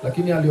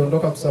 lakini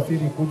aliondoka kusafiri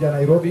kuja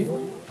Nairobi,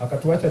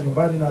 akatuacha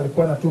nyumbani na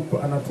alikuwa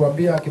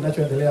anatuambia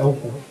kinachoendelea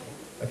huku.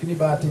 Lakini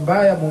bahati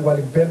mbaya Mungu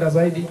alimpenda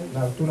zaidi na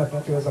hatuna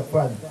tunachoweza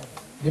kufanya.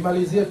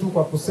 Nimalizie tu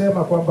kwa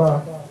kusema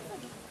kwamba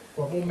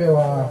kwa mume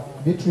wa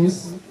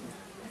Beatrice,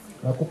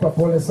 nakupa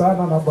pole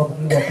sana, na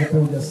Mungu akupe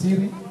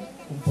ujasiri.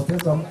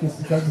 Kumpoteza mke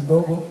si kazi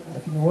ndogo,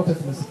 lakini wote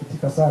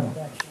tumesikitika sana.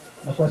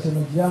 Na kwa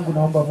shemeji yangu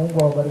naomba Mungu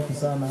awabariki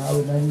sana,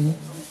 awe nanyi,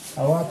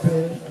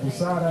 awape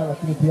busara,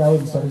 lakini pia awe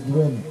msaidizi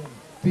wenu.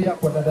 Pia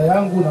kwa dada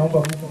yangu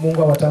naomba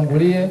Mungu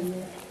awatangulie,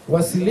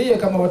 wasilie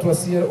kama watu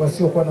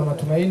wasiokuwa na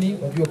matumaini,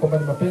 wajue kwamba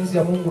ni mapenzi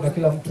ya Mungu na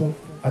kila mtu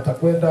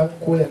atakwenda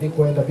kule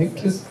alikoenda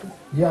Beatrice.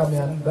 Yeye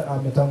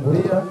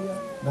ametangulia,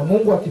 na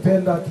Mungu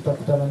akipenda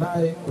tutakutana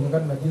naye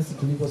kulingana na jinsi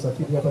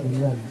tulivyosafiri hapa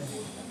duniani.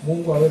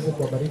 Mungu aweze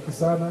kuwabariki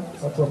sana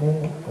watu wa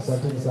Mungu.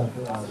 Asanteni sana.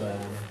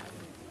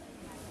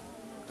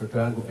 Mtoto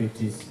wangu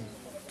Beatrice.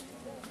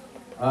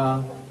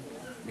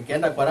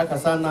 Nikienda kwa haraka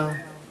sana,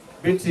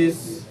 Beatrice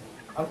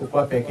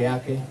hakukuwa peke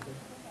yake.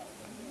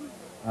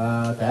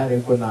 Tayari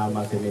yuko na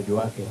masemeji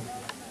wake.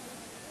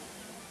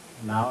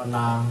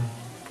 Naona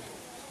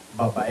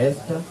Baba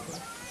Esther,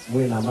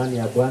 mwe na amani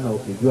ya Bwana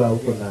ukijua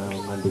huko na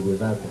mandugu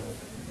zako.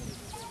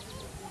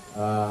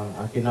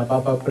 Akina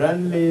Baba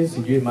Branley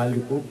sijui mali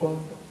kuko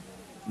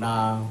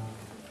na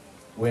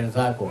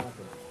wenzako.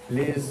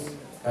 Please,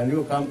 can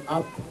you come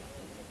up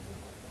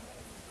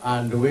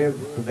and wave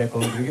to the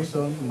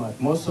congregation.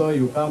 Moso,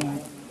 you come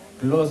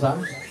closer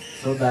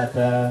so that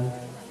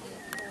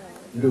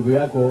ndugu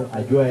yako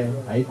ajue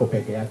haiko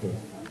peke yake.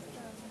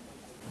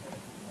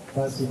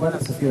 Basi Bwana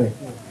asifiwe.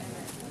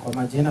 Kwa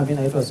majina mimi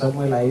naitwa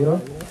Samuel Airo.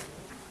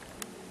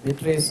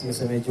 Beatrice ni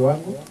semeji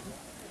wangu.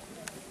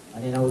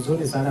 Nina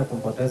huzuni sana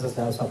kumpoteza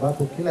kwa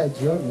sababu kila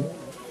jioni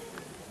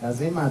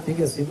lazima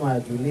apige simu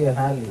ajulie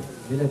hali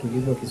vile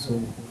tulivyo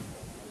Kisumu.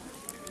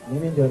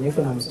 Mimi ndio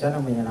niko na msichana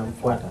mwenye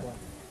namfuata.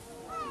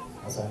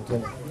 Asante.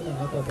 Mimi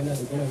hapa kuna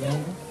dukano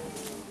yangu.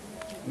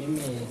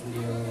 Mimi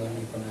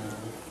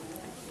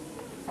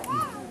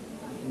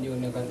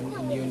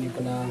ndio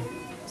niko na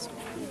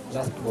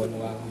last born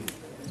wa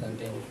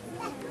asante.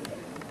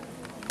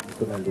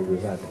 Kuna ndugu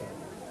yake.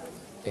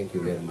 Thank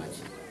you very much.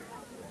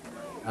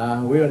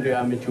 Huyo ndio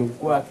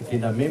amechukua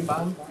kitinda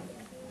mimba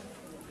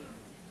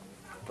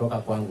kutoka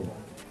kwangu.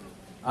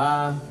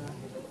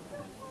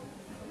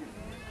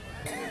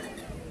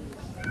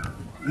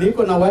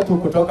 Niko na watu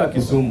kutoka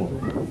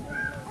Kisumu.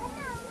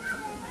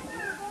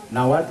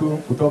 Na watu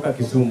kutoka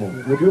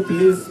Kisumu. Would you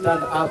please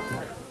stand up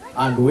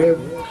and wave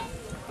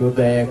to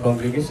the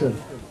congregation?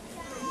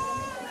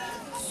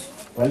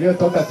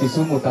 Waliotoka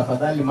Kisumu,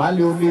 tafadhali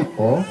mahali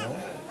ulipo.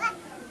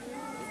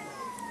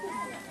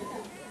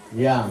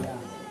 Yeah.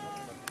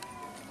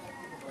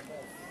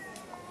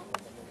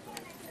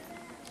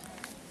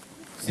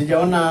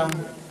 Sijaona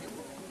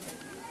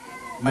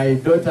my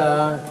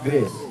daughter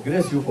Grace.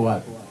 Grace yuko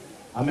wapi?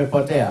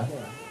 Amepotea.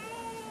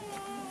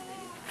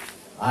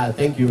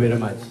 Thank you very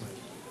much.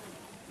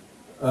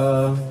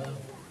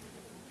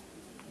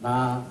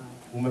 Na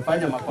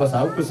umefanya makosa,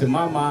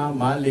 hukusimama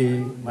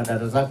mahali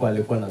madada zako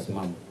walikuwa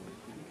nasimama.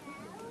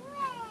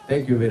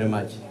 Thank you very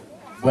much.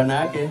 Bwana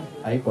yake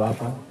haiko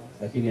hapa,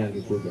 lakini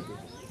angekuja.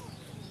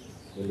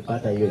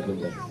 Nilipata hiyo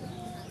jumbe.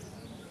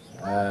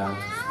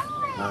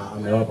 Na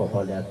amewapa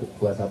pole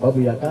kwa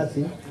sababu ya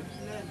kazi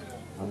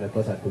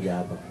amekosa kuja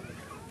hapa.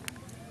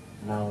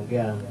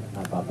 Naongea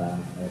na baba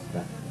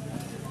Esther.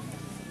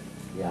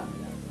 Yeah.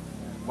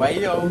 Kwa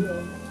hiyo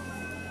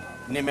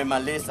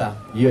nimemaliza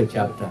hiyo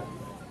chapter.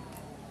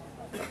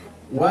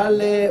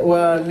 Wale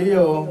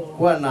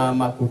waliokuwa na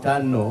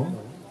makutano,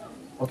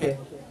 okay,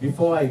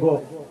 before I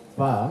go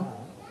far,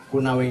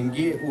 kuna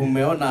wengi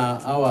umeona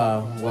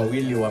hawa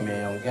wawili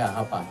wameongea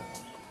hapa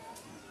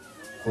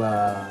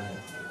kwa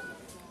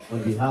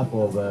on behalf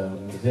of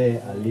mzee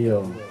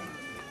alio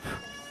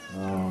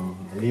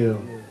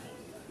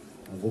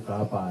anguka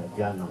hapa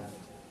jana,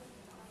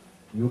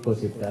 yuko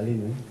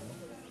hospitalini.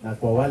 Na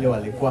kwa wale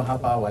walikuwa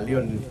hapa,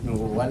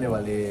 wale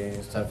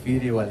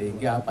walisafiri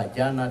waliingia hapa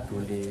jana,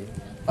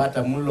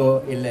 tulipata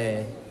mlo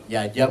ile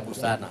ya ajabu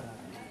sana.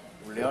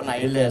 Uliona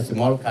ile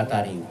small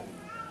catering.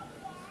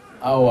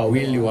 Hao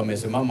wawili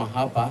wamesimama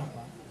hapa.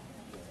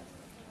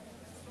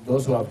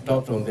 Those who have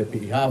talked on the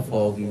behalf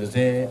of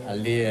mzee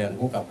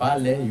aliyeanguka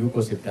pale yuko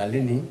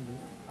hospitalini,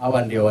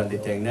 hawa ndio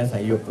walitengeneza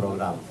hiyo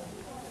program.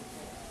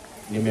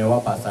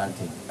 Nimewapa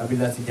asante.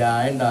 Kabla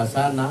sijaenda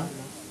sana,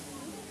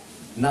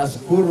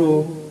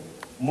 nashukuru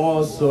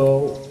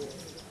Moso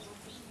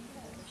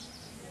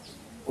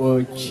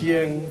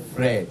Ochieng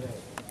Fred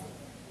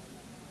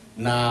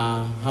na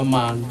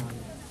Haman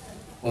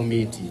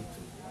Omiti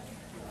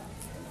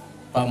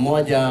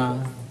pamoja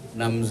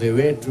na mzee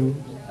wetu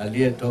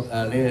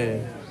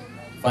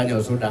aliyefanya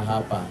usuda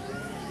hapa,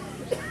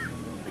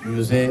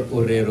 mzee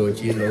Orero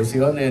Chilo.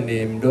 Usione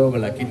ni mdogo,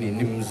 lakini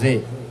ni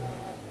mzee.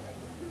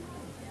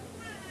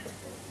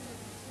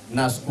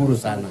 Nashukuru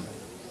sana.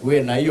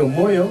 Uwe na hiyo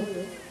moyo.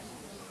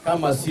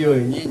 Kama sio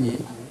nyinyi,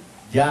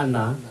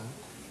 jana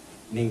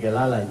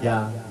ningelala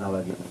njaa na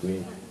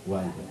wageni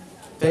wangu.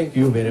 Thank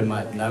you very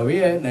much. Na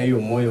wewe na hiyo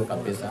moyo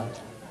kabisa.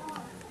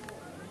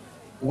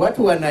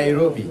 Watu wa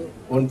Nairobi,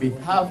 on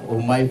behalf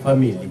of my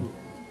family,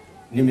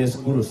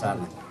 nimeshukuru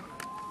sana.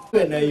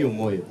 Wewe na hiyo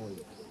moyo.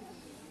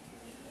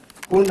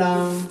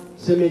 Kuna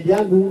shemeji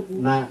yangu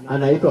na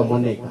anaitwa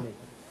Monica.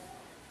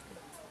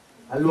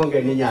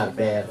 Aluonge ni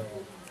Nyaber.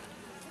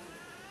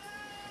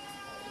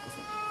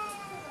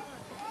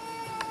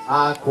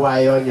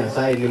 Akwayo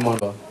Nyasaye ni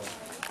mondo.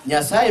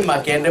 Nyasaye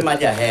makende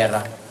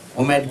majahera.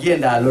 Omedgie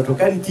ndalo to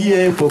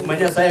kantie pok ma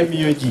Nyasaye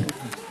miyo ji.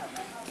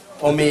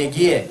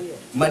 Omegie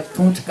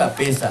matut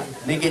kabisa.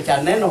 Nikech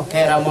aneno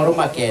hera moro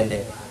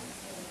makende.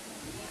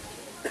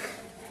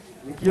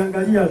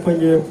 Nikiangalia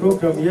kwenye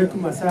program yetu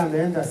masaa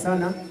yameenda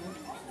sana.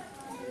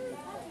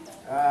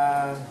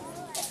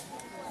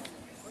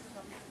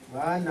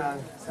 Maana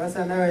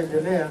sasa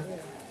nayoendelea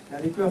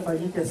nalikuwa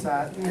fanyike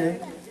saa 4,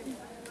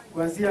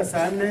 kuanzia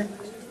saa 4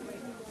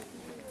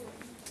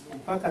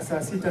 mpaka saa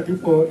 6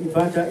 ndipo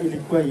ibada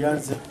ilikuwa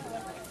ianze.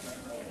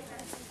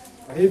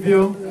 Kwa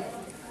hivyo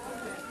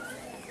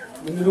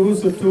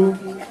niruhusu tu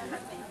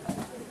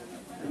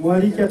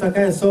mwaliki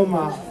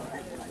atakayesoma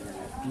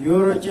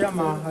yoro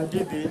jema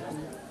hadithi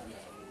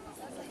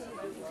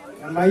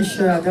ya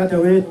maisha ya dada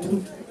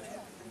wetu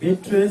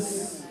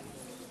Beatrice,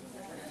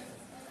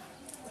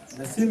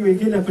 na si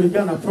mwingine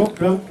kulingana na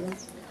program,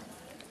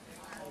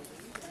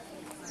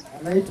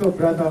 anaitwa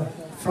Brother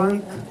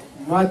Frank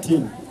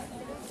Martin.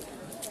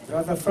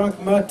 Brother Frank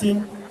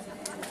Martin,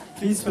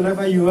 please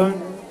whenever you are,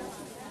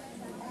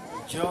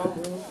 Joe,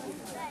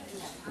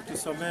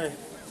 tusomee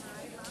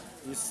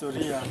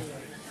historia.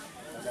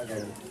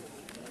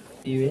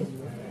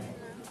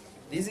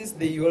 This is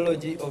the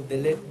eulogy of the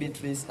late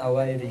Beatrice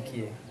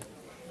Awahi.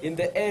 In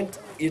the end,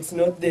 it's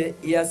not the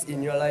years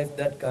in your life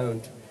that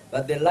count,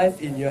 but the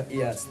life in your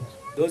ears.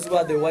 Those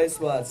were the wise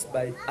words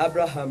by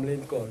Abraham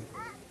Lincoln.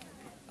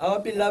 Our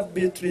beloved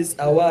Beatrice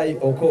Awahi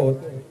Okoth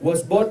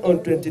was born on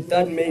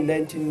 23rd May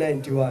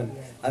 1991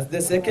 as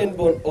the second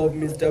born of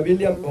Mr.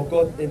 William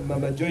Okoth and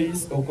Mama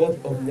Joyce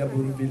Okoth of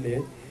Nyaburu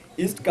Village,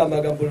 East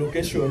Kamagambo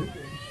location,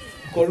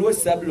 Kolwe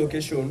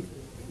sub-location,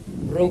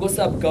 Rongo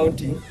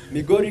sub-county,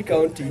 Migori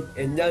County,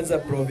 and Nyanza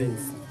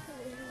province.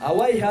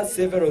 Awahi has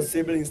several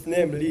siblings,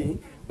 namely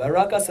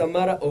Baraka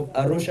Samara of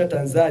Arusha,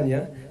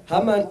 Tanzania,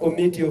 Haman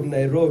Omiti of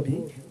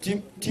Nairobi,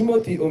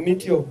 Timothy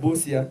Omiti of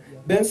Busia,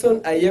 Benson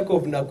Ayeko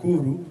of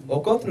Nakuru,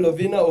 Okoth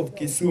Lovina of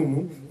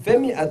Kisumu,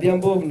 Femi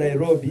Adhiambo of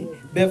Nairobi,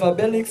 Beva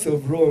Belix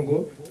of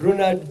Rongo,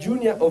 Ronald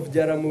Jr. of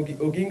Jaramogi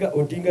Oginga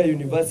Odinga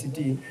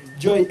University,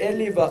 Joy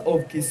Eliva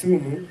of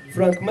Kisumu,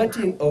 Frank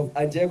Martin of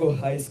Anjego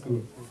High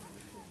School.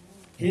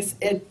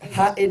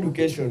 Her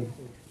education.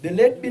 The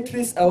late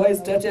Beatrice Awahi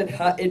started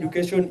her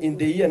education in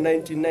the year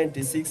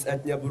 1996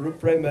 at Nyaburu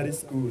Primary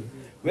School,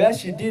 where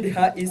she did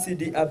her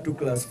ECD up to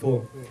class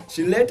 4.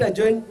 She later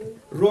joined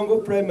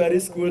Rongo Primary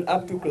School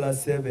up to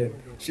class 7.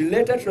 She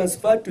later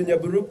transferred to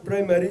Nyaburu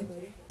Primary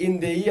in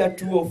the year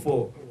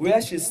 2004,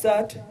 where she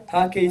started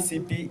her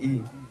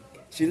KCPE.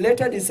 She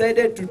later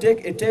decided to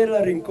take a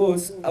tailoring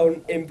course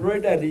on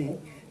embroidery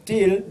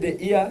till the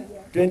year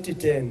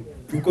 2010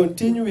 to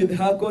continue with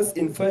her course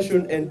in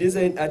fashion and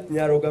design at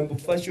Nyarogambo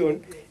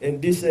Fashion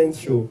and Design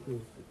Show.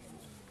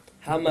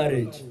 Her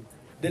marriage.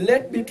 The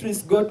late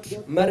Beatrice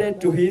got married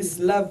to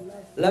his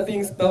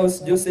loving spouse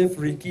Joseph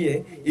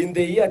Rikie in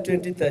the year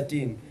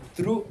 2013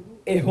 through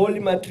a holy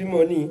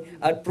matrimony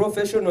at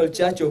Professional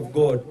Church of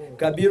God,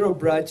 Kabiro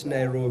Branch,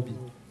 Nairobi.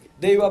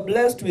 They were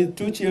blessed with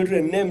 2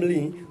 children,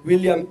 namely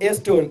William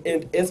Eston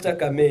and Esther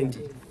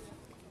Kamendi.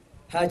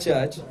 Her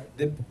church.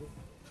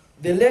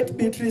 The late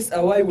Beatrice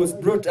Awahi was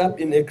brought up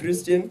in a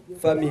Christian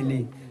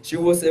family. She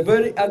was a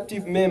very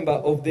active member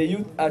of the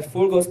youth at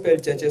Full Gospel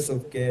Churches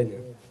of Kenya.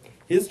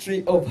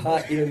 History of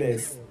her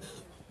illness.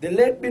 The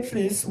late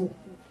Beatrice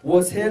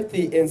was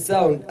healthy and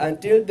sound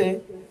until the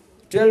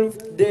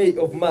 12th day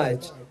of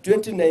March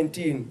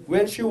 2019,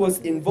 when she was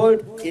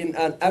involved in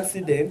an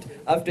accident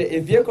after a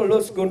vehicle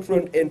lost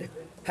control and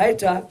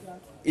hit her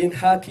in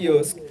her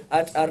kiosk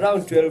at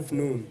around 12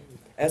 noon.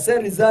 As a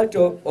result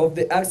of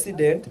the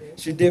accident,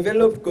 she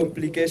developed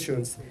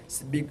complications.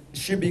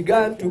 She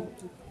began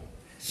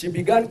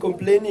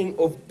complaining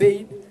of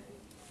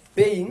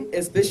pain,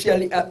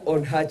 especially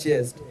on her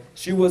chest.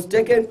 She was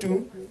taken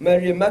to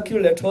Mary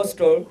Immaculate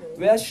Hospital,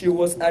 where she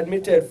was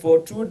admitted for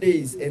 2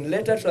 days and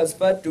later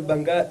transferred to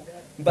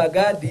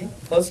Bagadi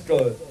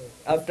Hospital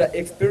after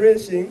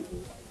experiencing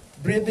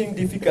breathing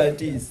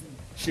difficulties.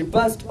 She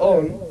passed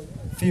on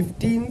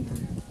 15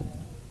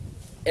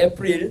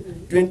 April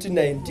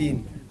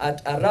 2019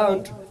 at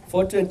around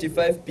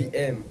 4:25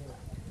 p.m.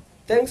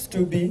 Thanks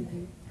to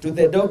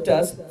the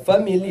doctors,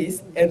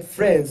 families, and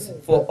friends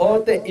for all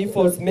the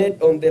efforts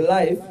made on the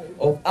life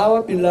of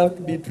our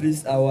beloved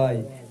Beatrice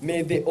Awahi.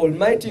 May the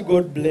Almighty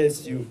God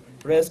bless you.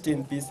 Rest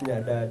in peace,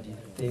 Nyadadi.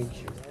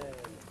 Thank you.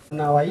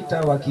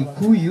 Nawaita wa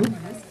Kikuyu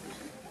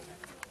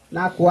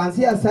na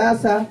kuanzia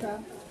sasa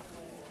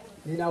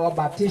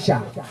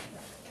ninawabatisha.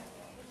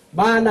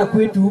 Maana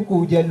kwetu huko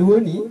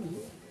Ujaluoni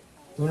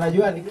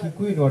tunajua ni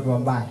Kikuyu ni watu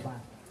wambaya.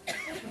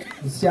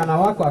 Msichana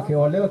wako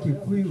akiolewa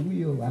Kikuyu,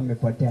 huyo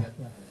amepotea.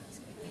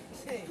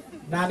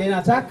 Na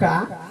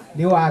ninataka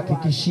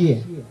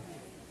niwahakikishie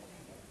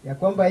ya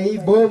kwamba hii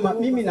boma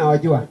mimi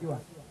nawajua.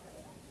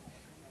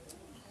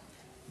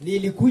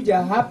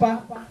 Nilikuja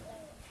hapa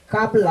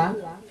kabla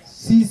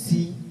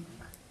sisi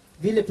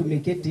vile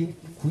tumeketi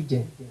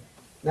kuje.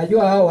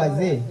 Najua hao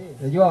wazee,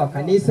 najua wa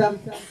kanisa,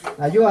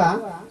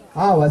 najua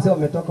hao wazee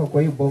wametoka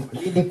kwa hiyo boma.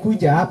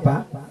 Nilikuja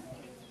hapa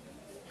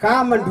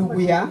kama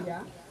ndugu ya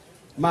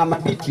Mama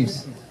Beatrice,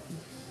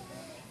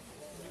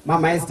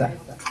 Mama Esther.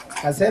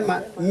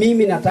 Kasema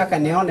mimi nataka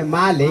nione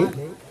male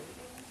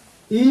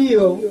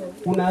hiyo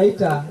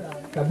unaita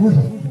kaburi.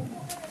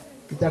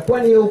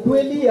 Itakuwa ni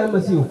ukweli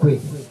ama si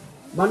ukweli?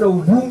 Maana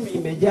uvumi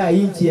imejaa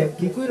nchi ya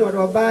Kikuyu ni watu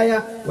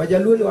wabaya,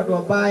 Wajaluo ni watu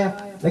wabaya,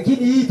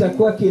 lakini hii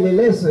itakuwa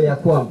kielelezo ya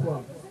kwamba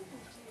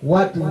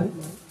watu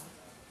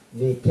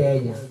ni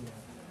Kenya.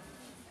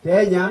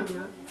 Kenya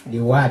ni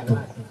watu.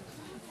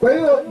 Kwa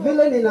hiyo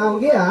vile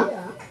ninaongea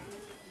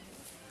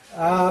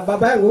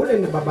baba yangu ule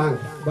ni babangu.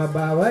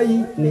 Baba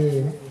Awahi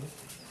ni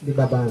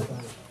babangu.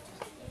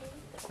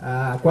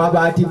 Kwa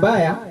bahati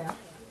mbaya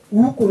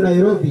huku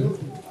Nairobi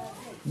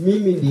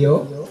mimi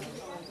ndio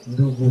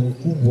ndugu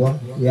mkubwa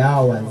ya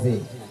hao wazee.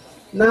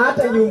 Na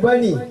hata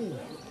nyumbani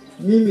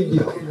mimi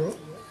ndio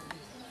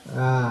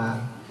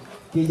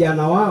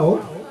kijana wao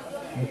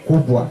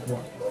mkubwa.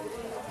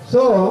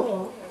 So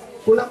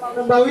kuna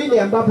mambo mawili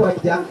ambapo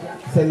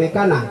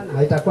hajasemekana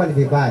na itakuwa ni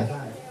vibaya.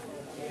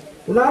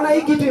 Unaona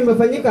hii kitu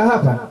imefanyika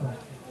hapa,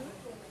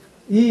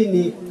 hii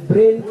ni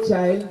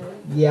brainchild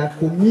ya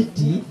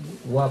committee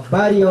wa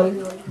burial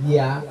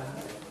ya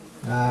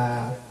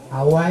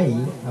Awahi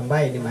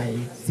ambaye ni my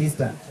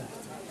sister.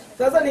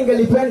 Sasa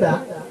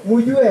ningelipenda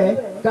mjue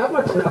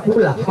kama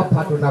tunakula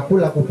hapa,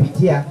 tunakula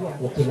kupitia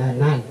wakina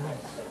nani.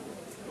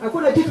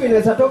 Hakuna kitu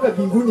inaweza toka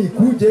mbinguni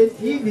ikuje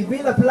hivi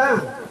bila plan.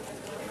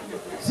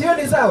 Sio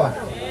ni sawa?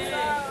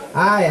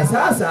 Haya,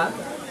 sasa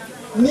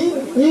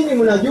nyinyi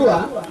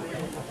mnajua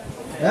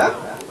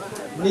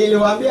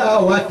niliwaambia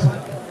hao watu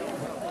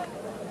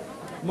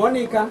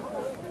Monica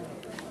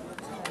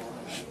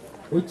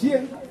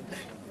Uchie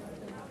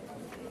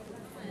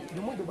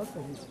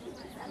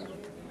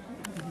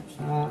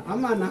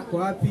Amana kwa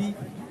wapi?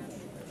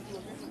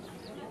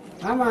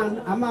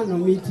 Amano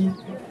miti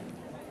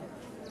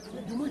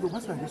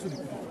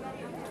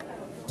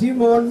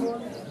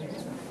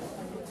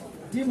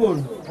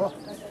Timon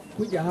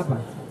kuja hapa.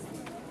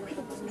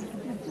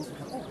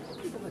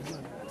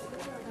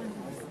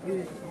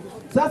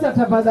 Sasa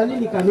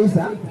tafadhalini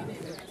kanisa,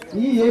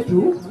 hii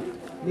yetu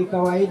ni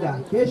kawaida.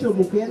 Kesho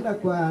mkienda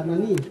kwa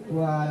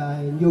kwa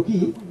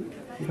Njoki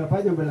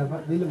utafanya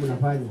vile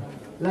mnafanya,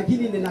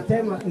 lakini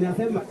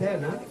ninasema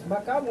tena,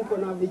 kama uko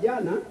na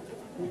vijana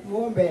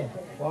tuombe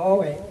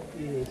waoe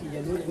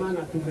kijanuri, maana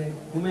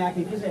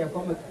tumehakikisha ya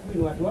kwamba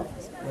ni watu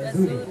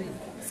wazuri.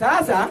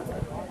 Sasa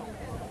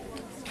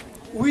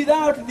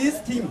without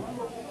this team,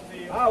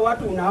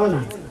 watu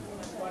unaona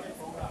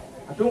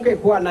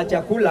hatungekuwa na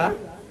chakula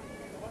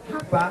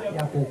hapa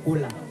ya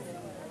kukula.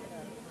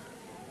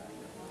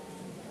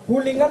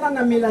 Kulingana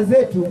na mila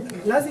zetu,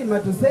 lazima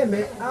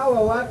tuseme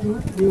hawa watu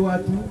ni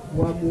watu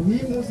wa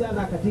muhimu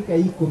sana katika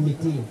hii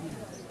komiti.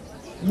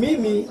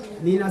 Mimi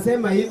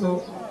ninasema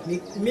hivyo,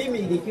 mimi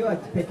nikiwa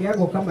peke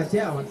yangu kama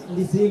chairman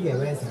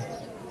nisingeweza.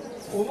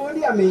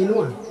 Umondi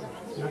ameinua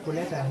na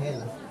kuleta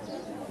hela.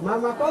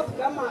 Mama Koth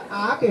kama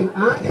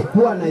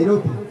angekuwa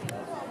Nairobi,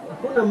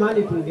 hakuna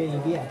mahali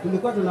tungeingia.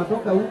 Tulikuwa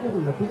tunatoka huku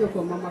tunakuja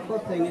kwa Mama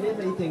Koth,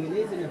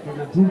 tengeneze na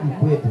tunarudi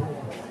kwetu.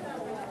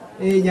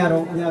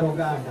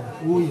 Nyaroganda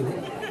huyu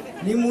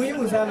ni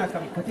muhimu sana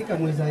katika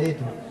mweza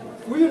yetu.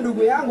 Huyu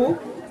ndugu yangu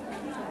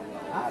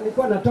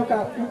alikuwa anatoka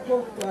huko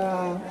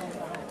kwa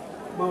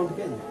Mount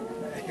Kenya.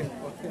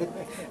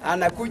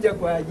 Anakuja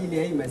kwa ajili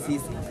ya hii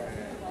masisi.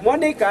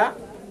 Monica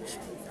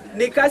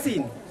ni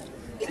cousin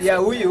ya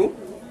huyu,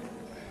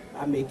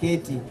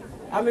 ameketi.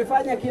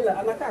 Amefanya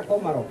anakaa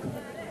Komarok.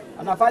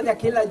 Anafanya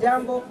kila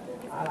jambo,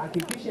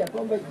 hakikisha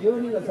kwamba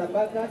jioni na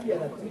sabakati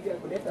anakuja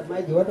kuleta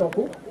maji watu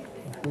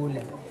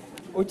wakule.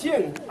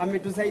 Ochieng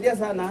ametusaidia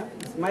sana.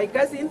 My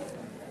cousin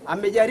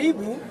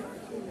amejaribu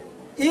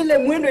ile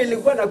mwendo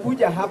ilikuwa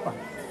nakuja hapa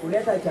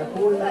kuleta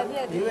chakula,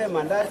 iwe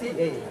mandazi,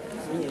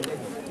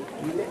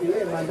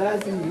 iwe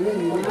mandazi, iwe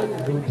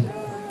nyanya.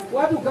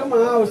 Watu kama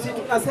hao si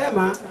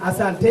tunasema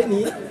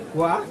asanteni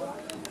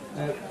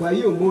kwa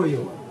hiyo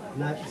moyo,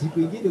 na siku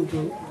nyingine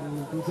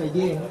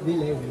utusaidie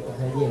vile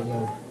ulitusaidia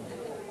leo.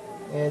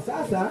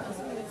 Sasa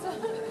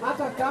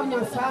hata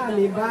kama saa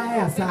ni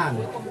mbaya sana,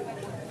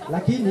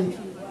 lakini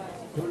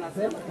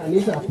tunasema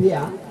kanisa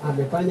pia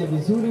amefanya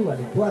vizuri.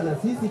 Walikuwa na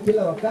sisi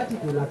kila wakati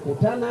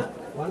tunakutana,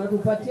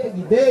 wanatupatia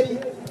githeri,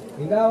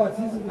 ingawa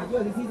sisi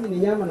tunajua sisi ni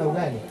nyama na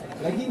ugali,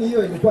 lakini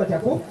hiyo ilikuwa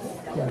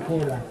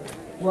chakula.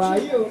 Kwa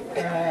hiyo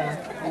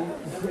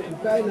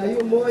ukae na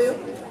hiyo moyo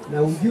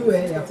na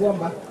ujue ya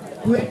kwamba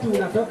kwetu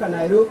unatoka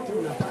Nairobi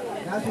unapata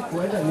kazi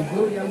kuenda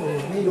Migori ama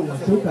Ugei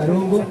unashuka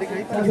Rongo.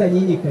 Sasa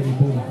nyinyi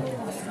karibuni.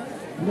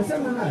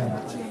 Nimesema haya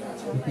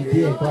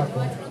nipitie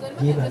kwako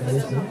jina la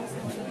Yesu.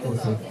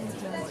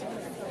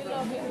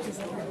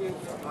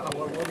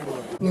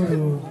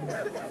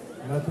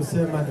 Na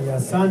kusema ni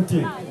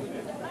asante.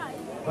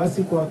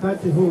 Basi kwa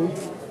wakati huu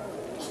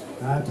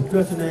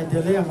tukiwa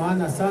tunaendelea,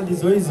 maana saa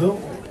hizo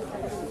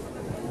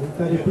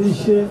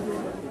nikaribishe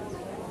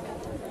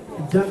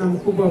kijana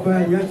mkubwa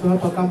ambaye aliachwa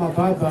hapa kama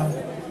baba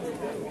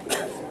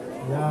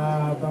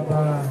ya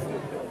baba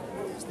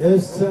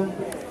Esther.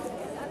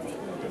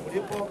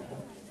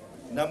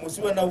 Na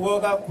msiwe na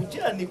uoga,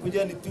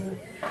 kujeni tu,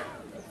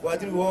 kwa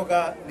ajili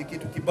uoga ni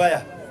kitu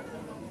kibaya.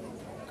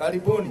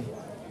 Karibuni.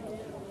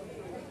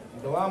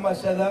 Ndo wa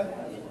mashada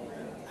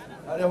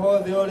ale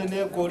hothe ole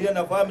ne kuria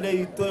na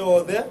family ito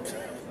yothe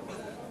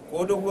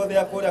kodo guothe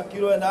akora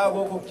kiroe na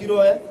goko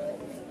kiroe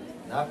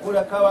na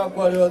akora kawa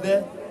gore yothe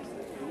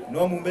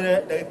no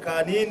mumbere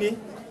dakika nini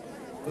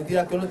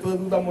tutia kono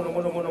tuthutha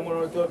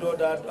muno todo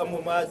da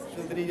amu ma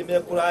sudri me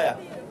kuraya.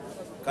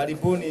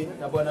 Karibuni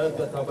na Bwana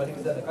wetu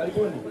atawabariki sana.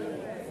 Karibuni.